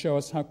on to show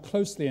us how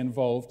closely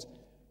involved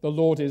the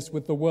Lord is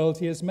with the world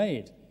he has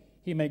made.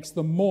 He makes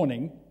the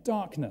morning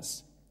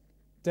darkness,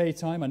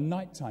 daytime and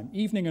nighttime,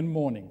 evening and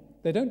morning.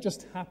 They don't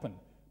just happen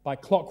by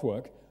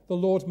clockwork. The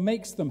Lord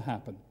makes them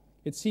happen.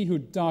 It's he who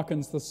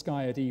darkens the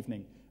sky at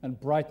evening and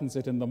brightens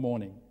it in the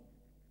morning.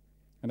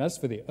 And as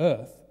for the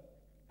earth,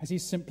 has he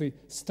simply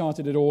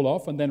started it all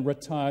off and then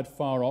retired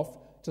far off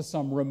to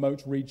some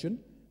remote region?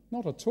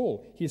 Not at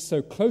all. He is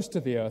so close to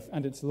the earth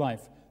and its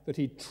life that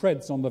he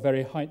treads on the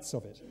very heights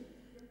of it.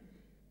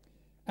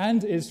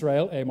 And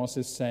Israel, Amos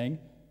is saying,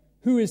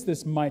 who is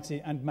this mighty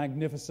and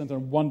magnificent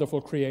and wonderful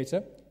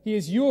creator? He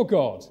is your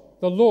God,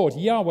 the Lord,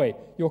 Yahweh,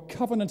 your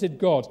covenanted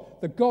God,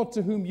 the God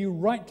to whom you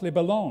rightly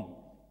belong.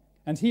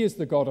 And he is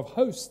the God of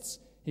hosts,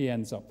 he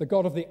ends up, the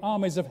God of the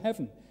armies of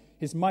heaven,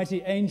 his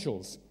mighty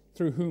angels,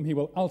 through whom he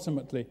will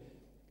ultimately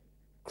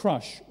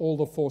crush all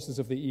the forces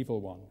of the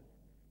evil one.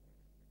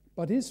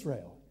 But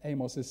Israel,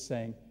 Amos is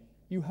saying,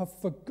 you have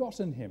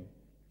forgotten him.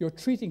 You're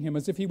treating him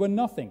as if he were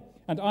nothing,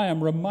 and I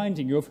am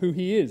reminding you of who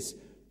he is.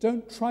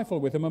 Don't trifle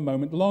with him a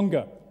moment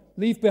longer.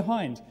 Leave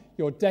behind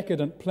your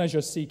decadent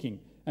pleasure-seeking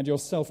and your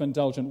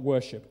self-indulgent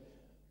worship.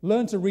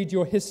 Learn to read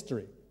your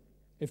history.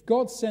 If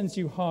God sends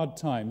you hard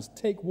times,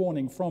 take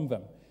warning from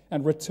them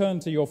and return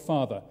to your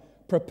Father.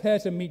 Prepare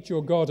to meet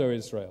your God, O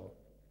Israel.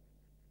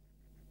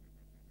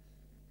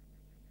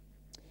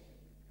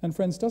 And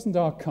friends, doesn't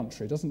our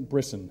country, doesn't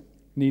Britain,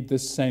 need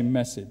this same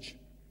message?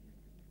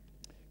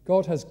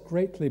 God has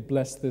greatly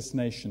blessed this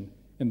nation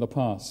in the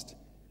past,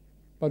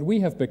 but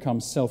we have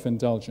become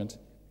self-indulgent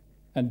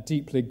and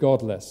deeply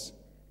godless.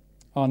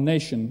 Our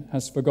nation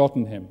has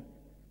forgotten him.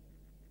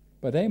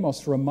 But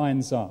Amos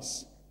reminds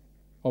us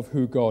of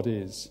who God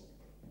is.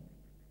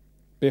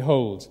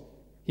 Behold,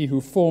 he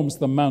who forms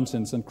the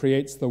mountains and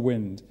creates the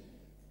wind,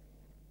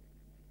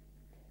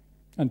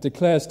 and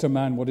declares to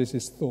man what is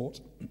his thought,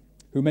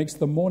 who makes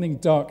the morning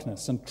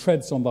darkness and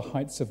treads on the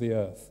heights of the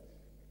earth.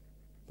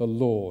 The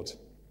Lord,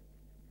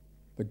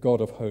 the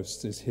God of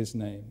hosts, is his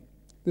name.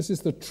 This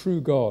is the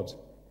true God,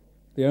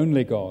 the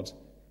only God,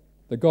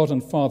 the God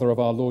and Father of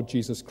our Lord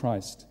Jesus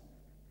Christ.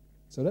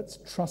 So let's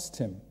trust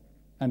him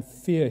and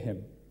fear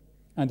him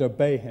and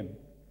obey him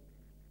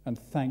and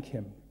thank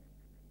him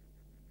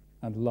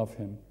and love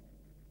him.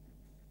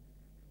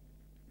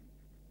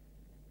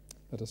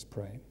 Let us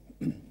pray.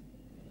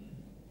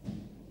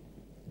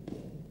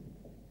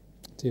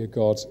 Dear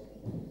God,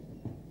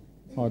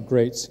 our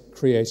great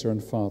Creator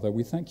and Father,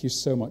 we thank you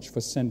so much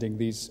for sending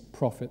these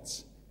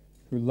prophets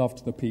who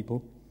loved the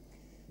people.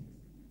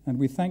 And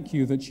we thank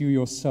you that you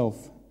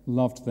yourself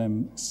loved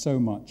them so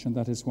much, and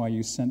that is why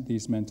you sent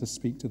these men to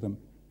speak to them,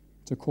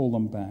 to call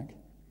them back.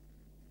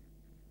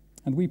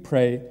 And we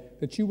pray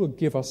that you will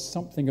give us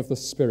something of the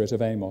spirit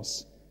of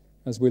Amos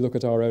as we look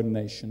at our own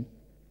nation,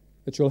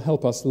 that you'll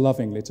help us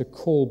lovingly to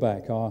call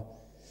back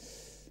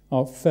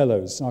our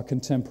fellows, our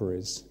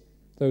contemporaries,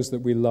 those that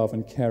we love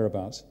and care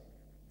about,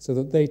 so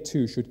that they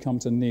too should come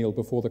to kneel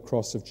before the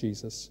cross of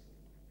Jesus,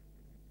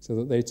 so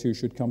that they too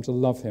should come to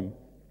love him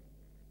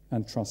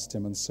and trust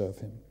him and serve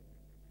him.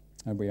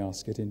 And we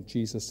ask it in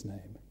Jesus'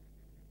 name.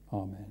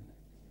 Amen.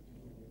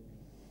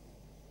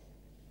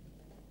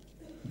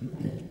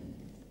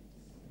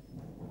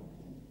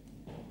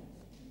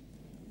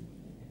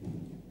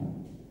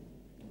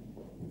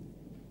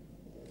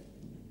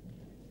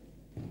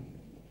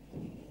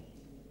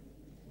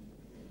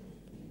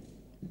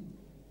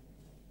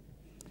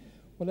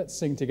 Well, let's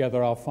sing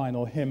together our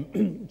final hymn,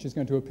 which is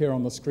going to appear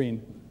on the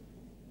screen.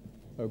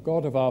 O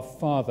God of our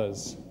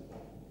fathers,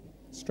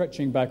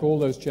 stretching back all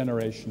those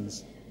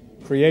generations,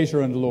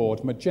 Creator and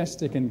Lord,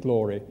 majestic in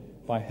glory,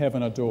 by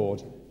heaven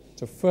adored,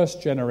 to first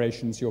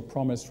generations your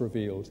promise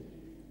revealed,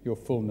 your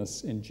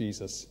fullness in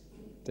Jesus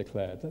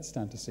declared. Let's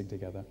stand to sing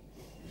together.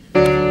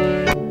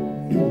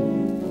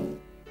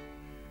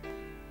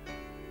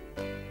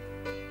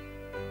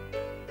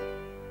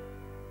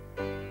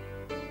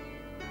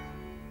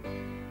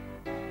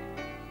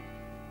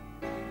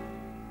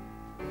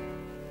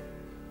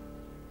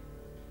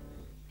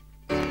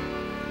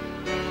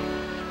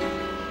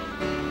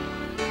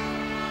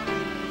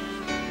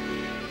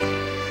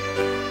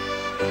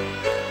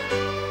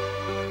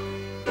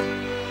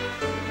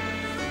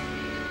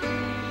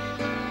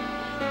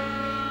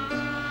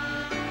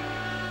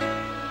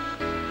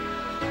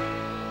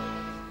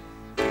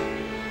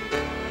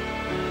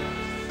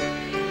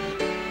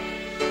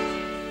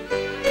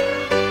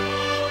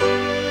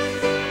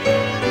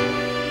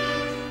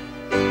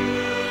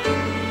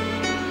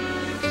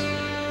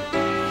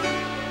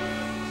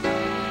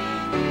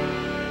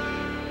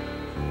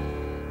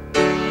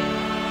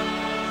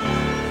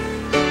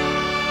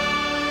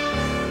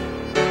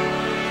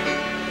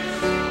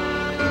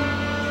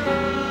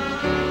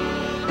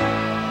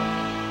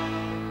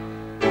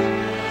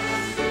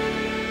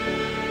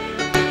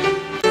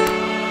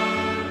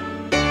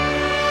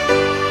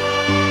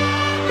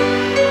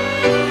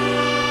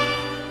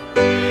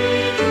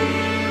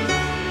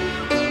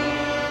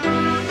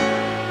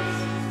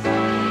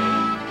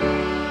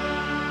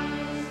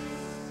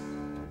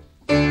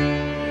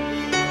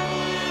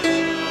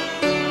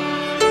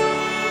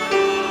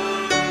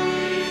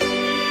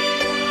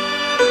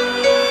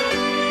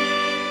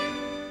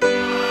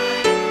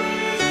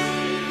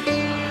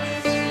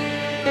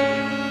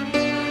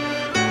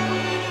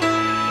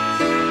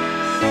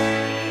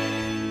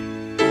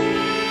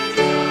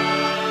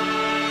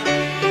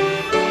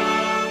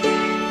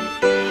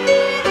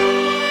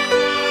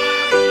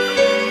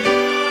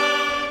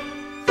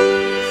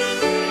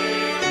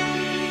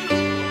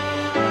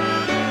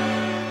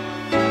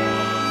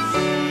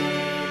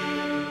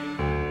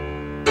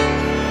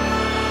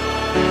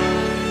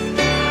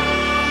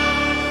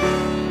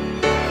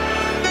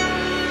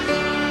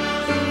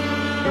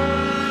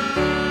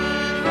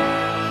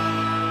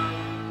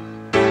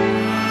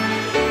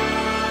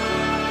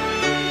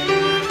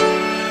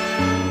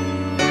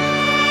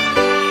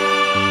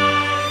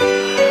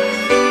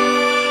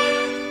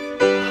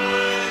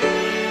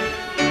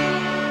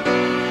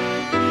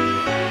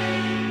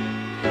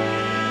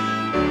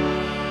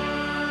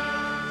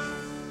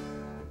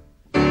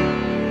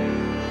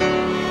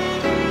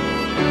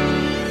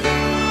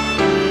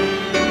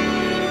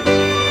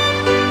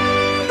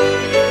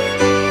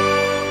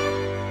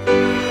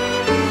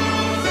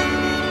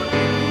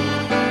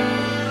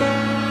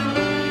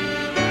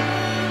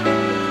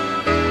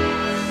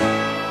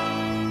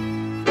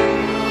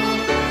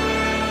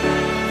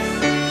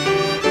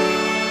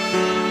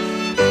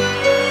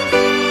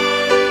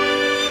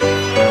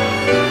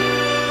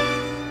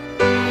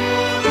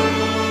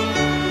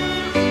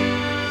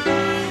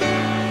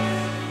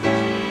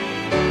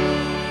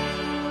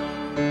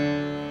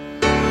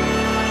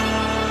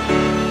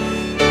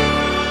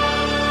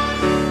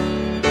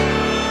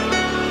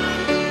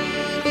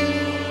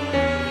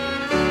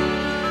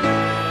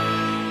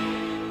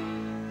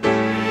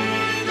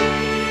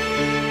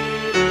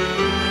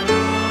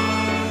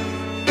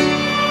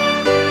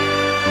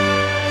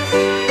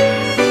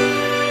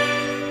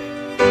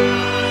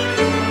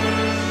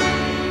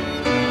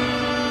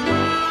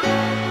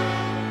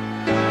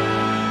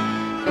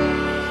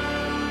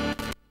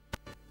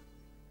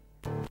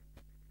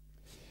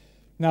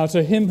 Now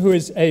to him who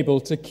is able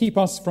to keep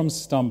us from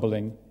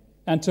stumbling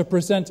and to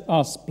present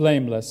us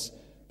blameless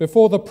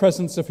before the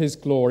presence of his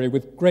glory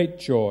with great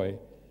joy,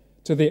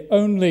 to the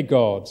only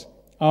God,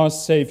 our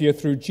Saviour,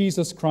 through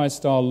Jesus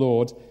Christ our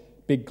Lord,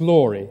 be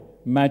glory,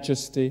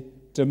 majesty,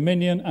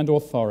 dominion and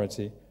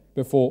authority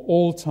before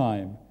all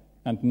time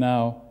and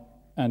now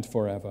and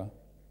forever.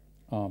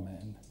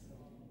 Amen.